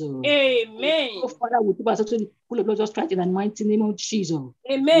Jesus. Amen. Oh, Father, we keep ourselves to the full of blood just right in the mighty name of Jesus.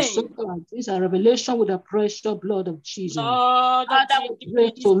 Amen. We soak our things a revelation with the precious blood of Jesus. Lord Father, of we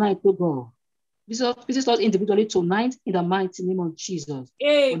pray tonight, oh God. Visit us individually tonight in the mighty name of Jesus.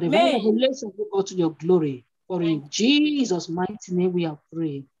 Amen. For the revelation will go to your glory. For in Jesus' mighty name we are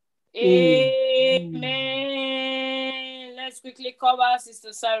praying. Amen. Let's quickly cover Sister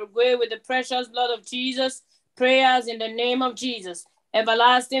Sarugwe with the precious blood of Jesus. Prayers in the name of Jesus.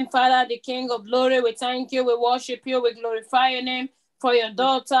 Everlasting Father, the King of glory, we thank you, we worship you, we glorify your name for your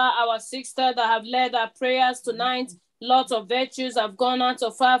daughter, our sister that have led our prayers tonight. Lots of virtues have gone out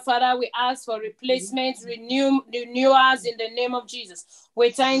of her. Father, we ask for replacements, renewals in the name of Jesus.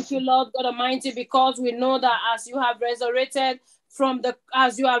 We thank you, Lord God Almighty, because we know that as you have resurrected from the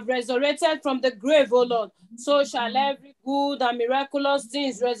grave, O Lord, so shall every good and miraculous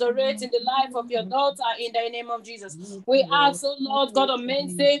things resurrect in the life of your daughter in the name of Jesus. We ask, O Lord God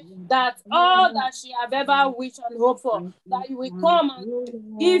Almighty, that all that she have ever wished and hoped for, that you will come and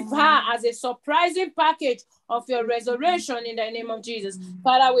give her as a surprising package of your resurrection in the name of Jesus.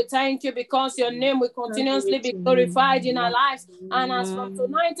 Father, we thank you because your name will continuously be glorified in our lives. And as from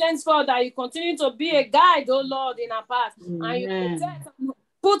tonight henceforth, that you continue to be a guide, oh Lord, in our path. And you protect and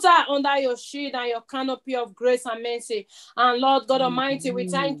put her under your shield and your canopy of grace and mercy. And Lord God Almighty, we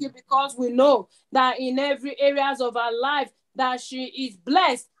thank you because we know that in every areas of our life that she is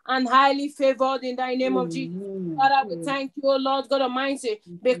blessed and highly favored in thy name of Jesus. Father, we thank you, O Lord God Almighty,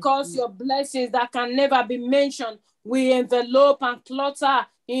 because your blessings that can never be mentioned, we envelope and clutter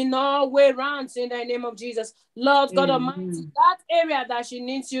in all way rounds in the name of Jesus. Lord God Almighty, that area that she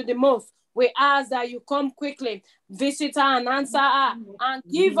needs you the most, we ask that you come quickly, visit her and answer her, and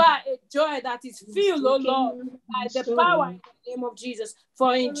give her a joy that is filled, oh Lord, by the power in the name of Jesus.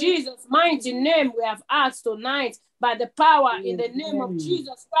 For in Jesus' mighty name we have asked tonight, by the power in the name of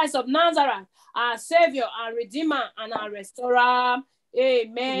Jesus Christ of Nazareth, our Savior, our Redeemer, and our Restorer.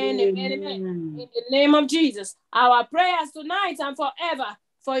 Amen. In the name of Jesus, our prayers tonight and forever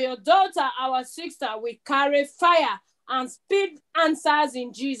for your daughter, our sister, we carry fire and speed answers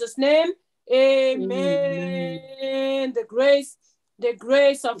in Jesus' name. Amen. The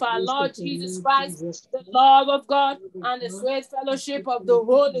grace of our Lord Jesus Christ, the love of God, and the sweet fellowship of the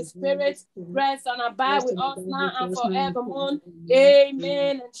Holy Spirit rest and abide with us now and forevermore.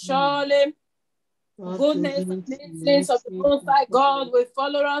 Amen. And surely goodness and mercy of the Most High God will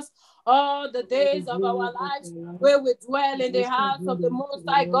follow us all the days of our lives. We will dwell in the house of the Most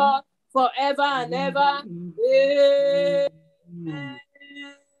High God forever and ever. Amen.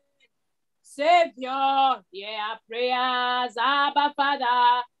 Savior. Hear our prayers, Abba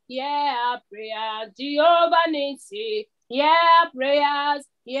Father. Hear our prayers, Jehovah Nissi. Hear our prayers,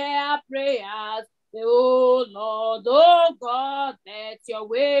 hear our prayers. Oh Lord, oh God, let your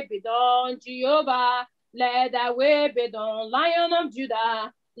way be done, Jehovah. Let thy way be done, Lion of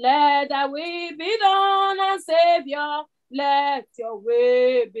Judah. Let thy will be done, and Savior, let your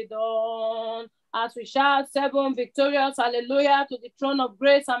way be done. As we shout 7 victorious hallelujah to the throne of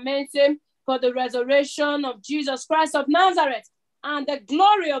grace and mercy for the resurrection of Jesus Christ of Nazareth and the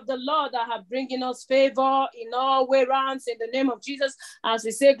glory of the Lord that have bringing us favor in all way rounds in the name of Jesus. As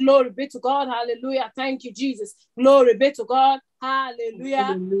we say, glory be to God, hallelujah. Thank you, Jesus. Glory be to God,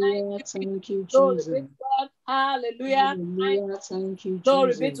 hallelujah. Hallelujah. Thank you, Glory Jesus. be to God. Hallelujah. Hallelujah. Thank you,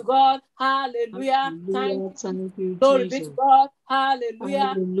 Glory be Jesus. to God. Hallelujah. Thank Hallelujah. Thank you, Glory be to Jesus. God.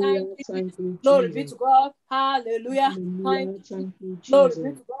 Hallelujah. Thank Hallelujah. you, Thank Jesus. you, Glory be Jesus. to God. Hallelujah. Thank Hallelujah. you, Jesus. Thank you, Glory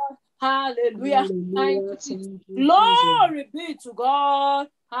be Jesus. to God. Hallelujah. Thank Hallelujah. you, Jesus. Thank you, Jesus. Glory be to God.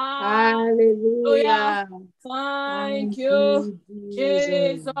 Hallelujah. Hallelujah. Thank Thank you, you,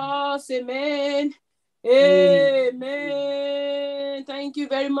 Jesus. Jesus. Amen. Amen. Amen. Thank you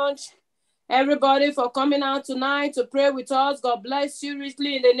very much, everybody, for coming out tonight to pray with us. God bless you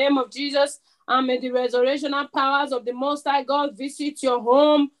richly in the name of Jesus. And may the resurrectional powers of the Most High God visit your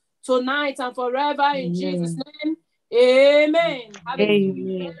home tonight and forever in Jesus' Amen. name. Amen. Have a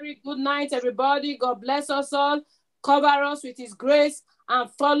Amen. very good night, everybody. God bless us all. Cover us with His grace and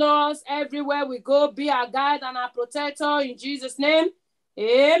follow us everywhere we go. Be our guide and our protector in Jesus' name.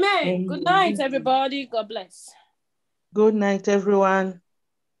 Amen. Good night, Amen. everybody. God bless. Good night, everyone.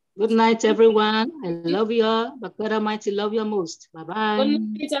 Good night, everyone. I love you all, but God Almighty love you most. Bye-bye. Good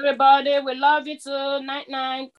night, everybody. We love you too. Night, night.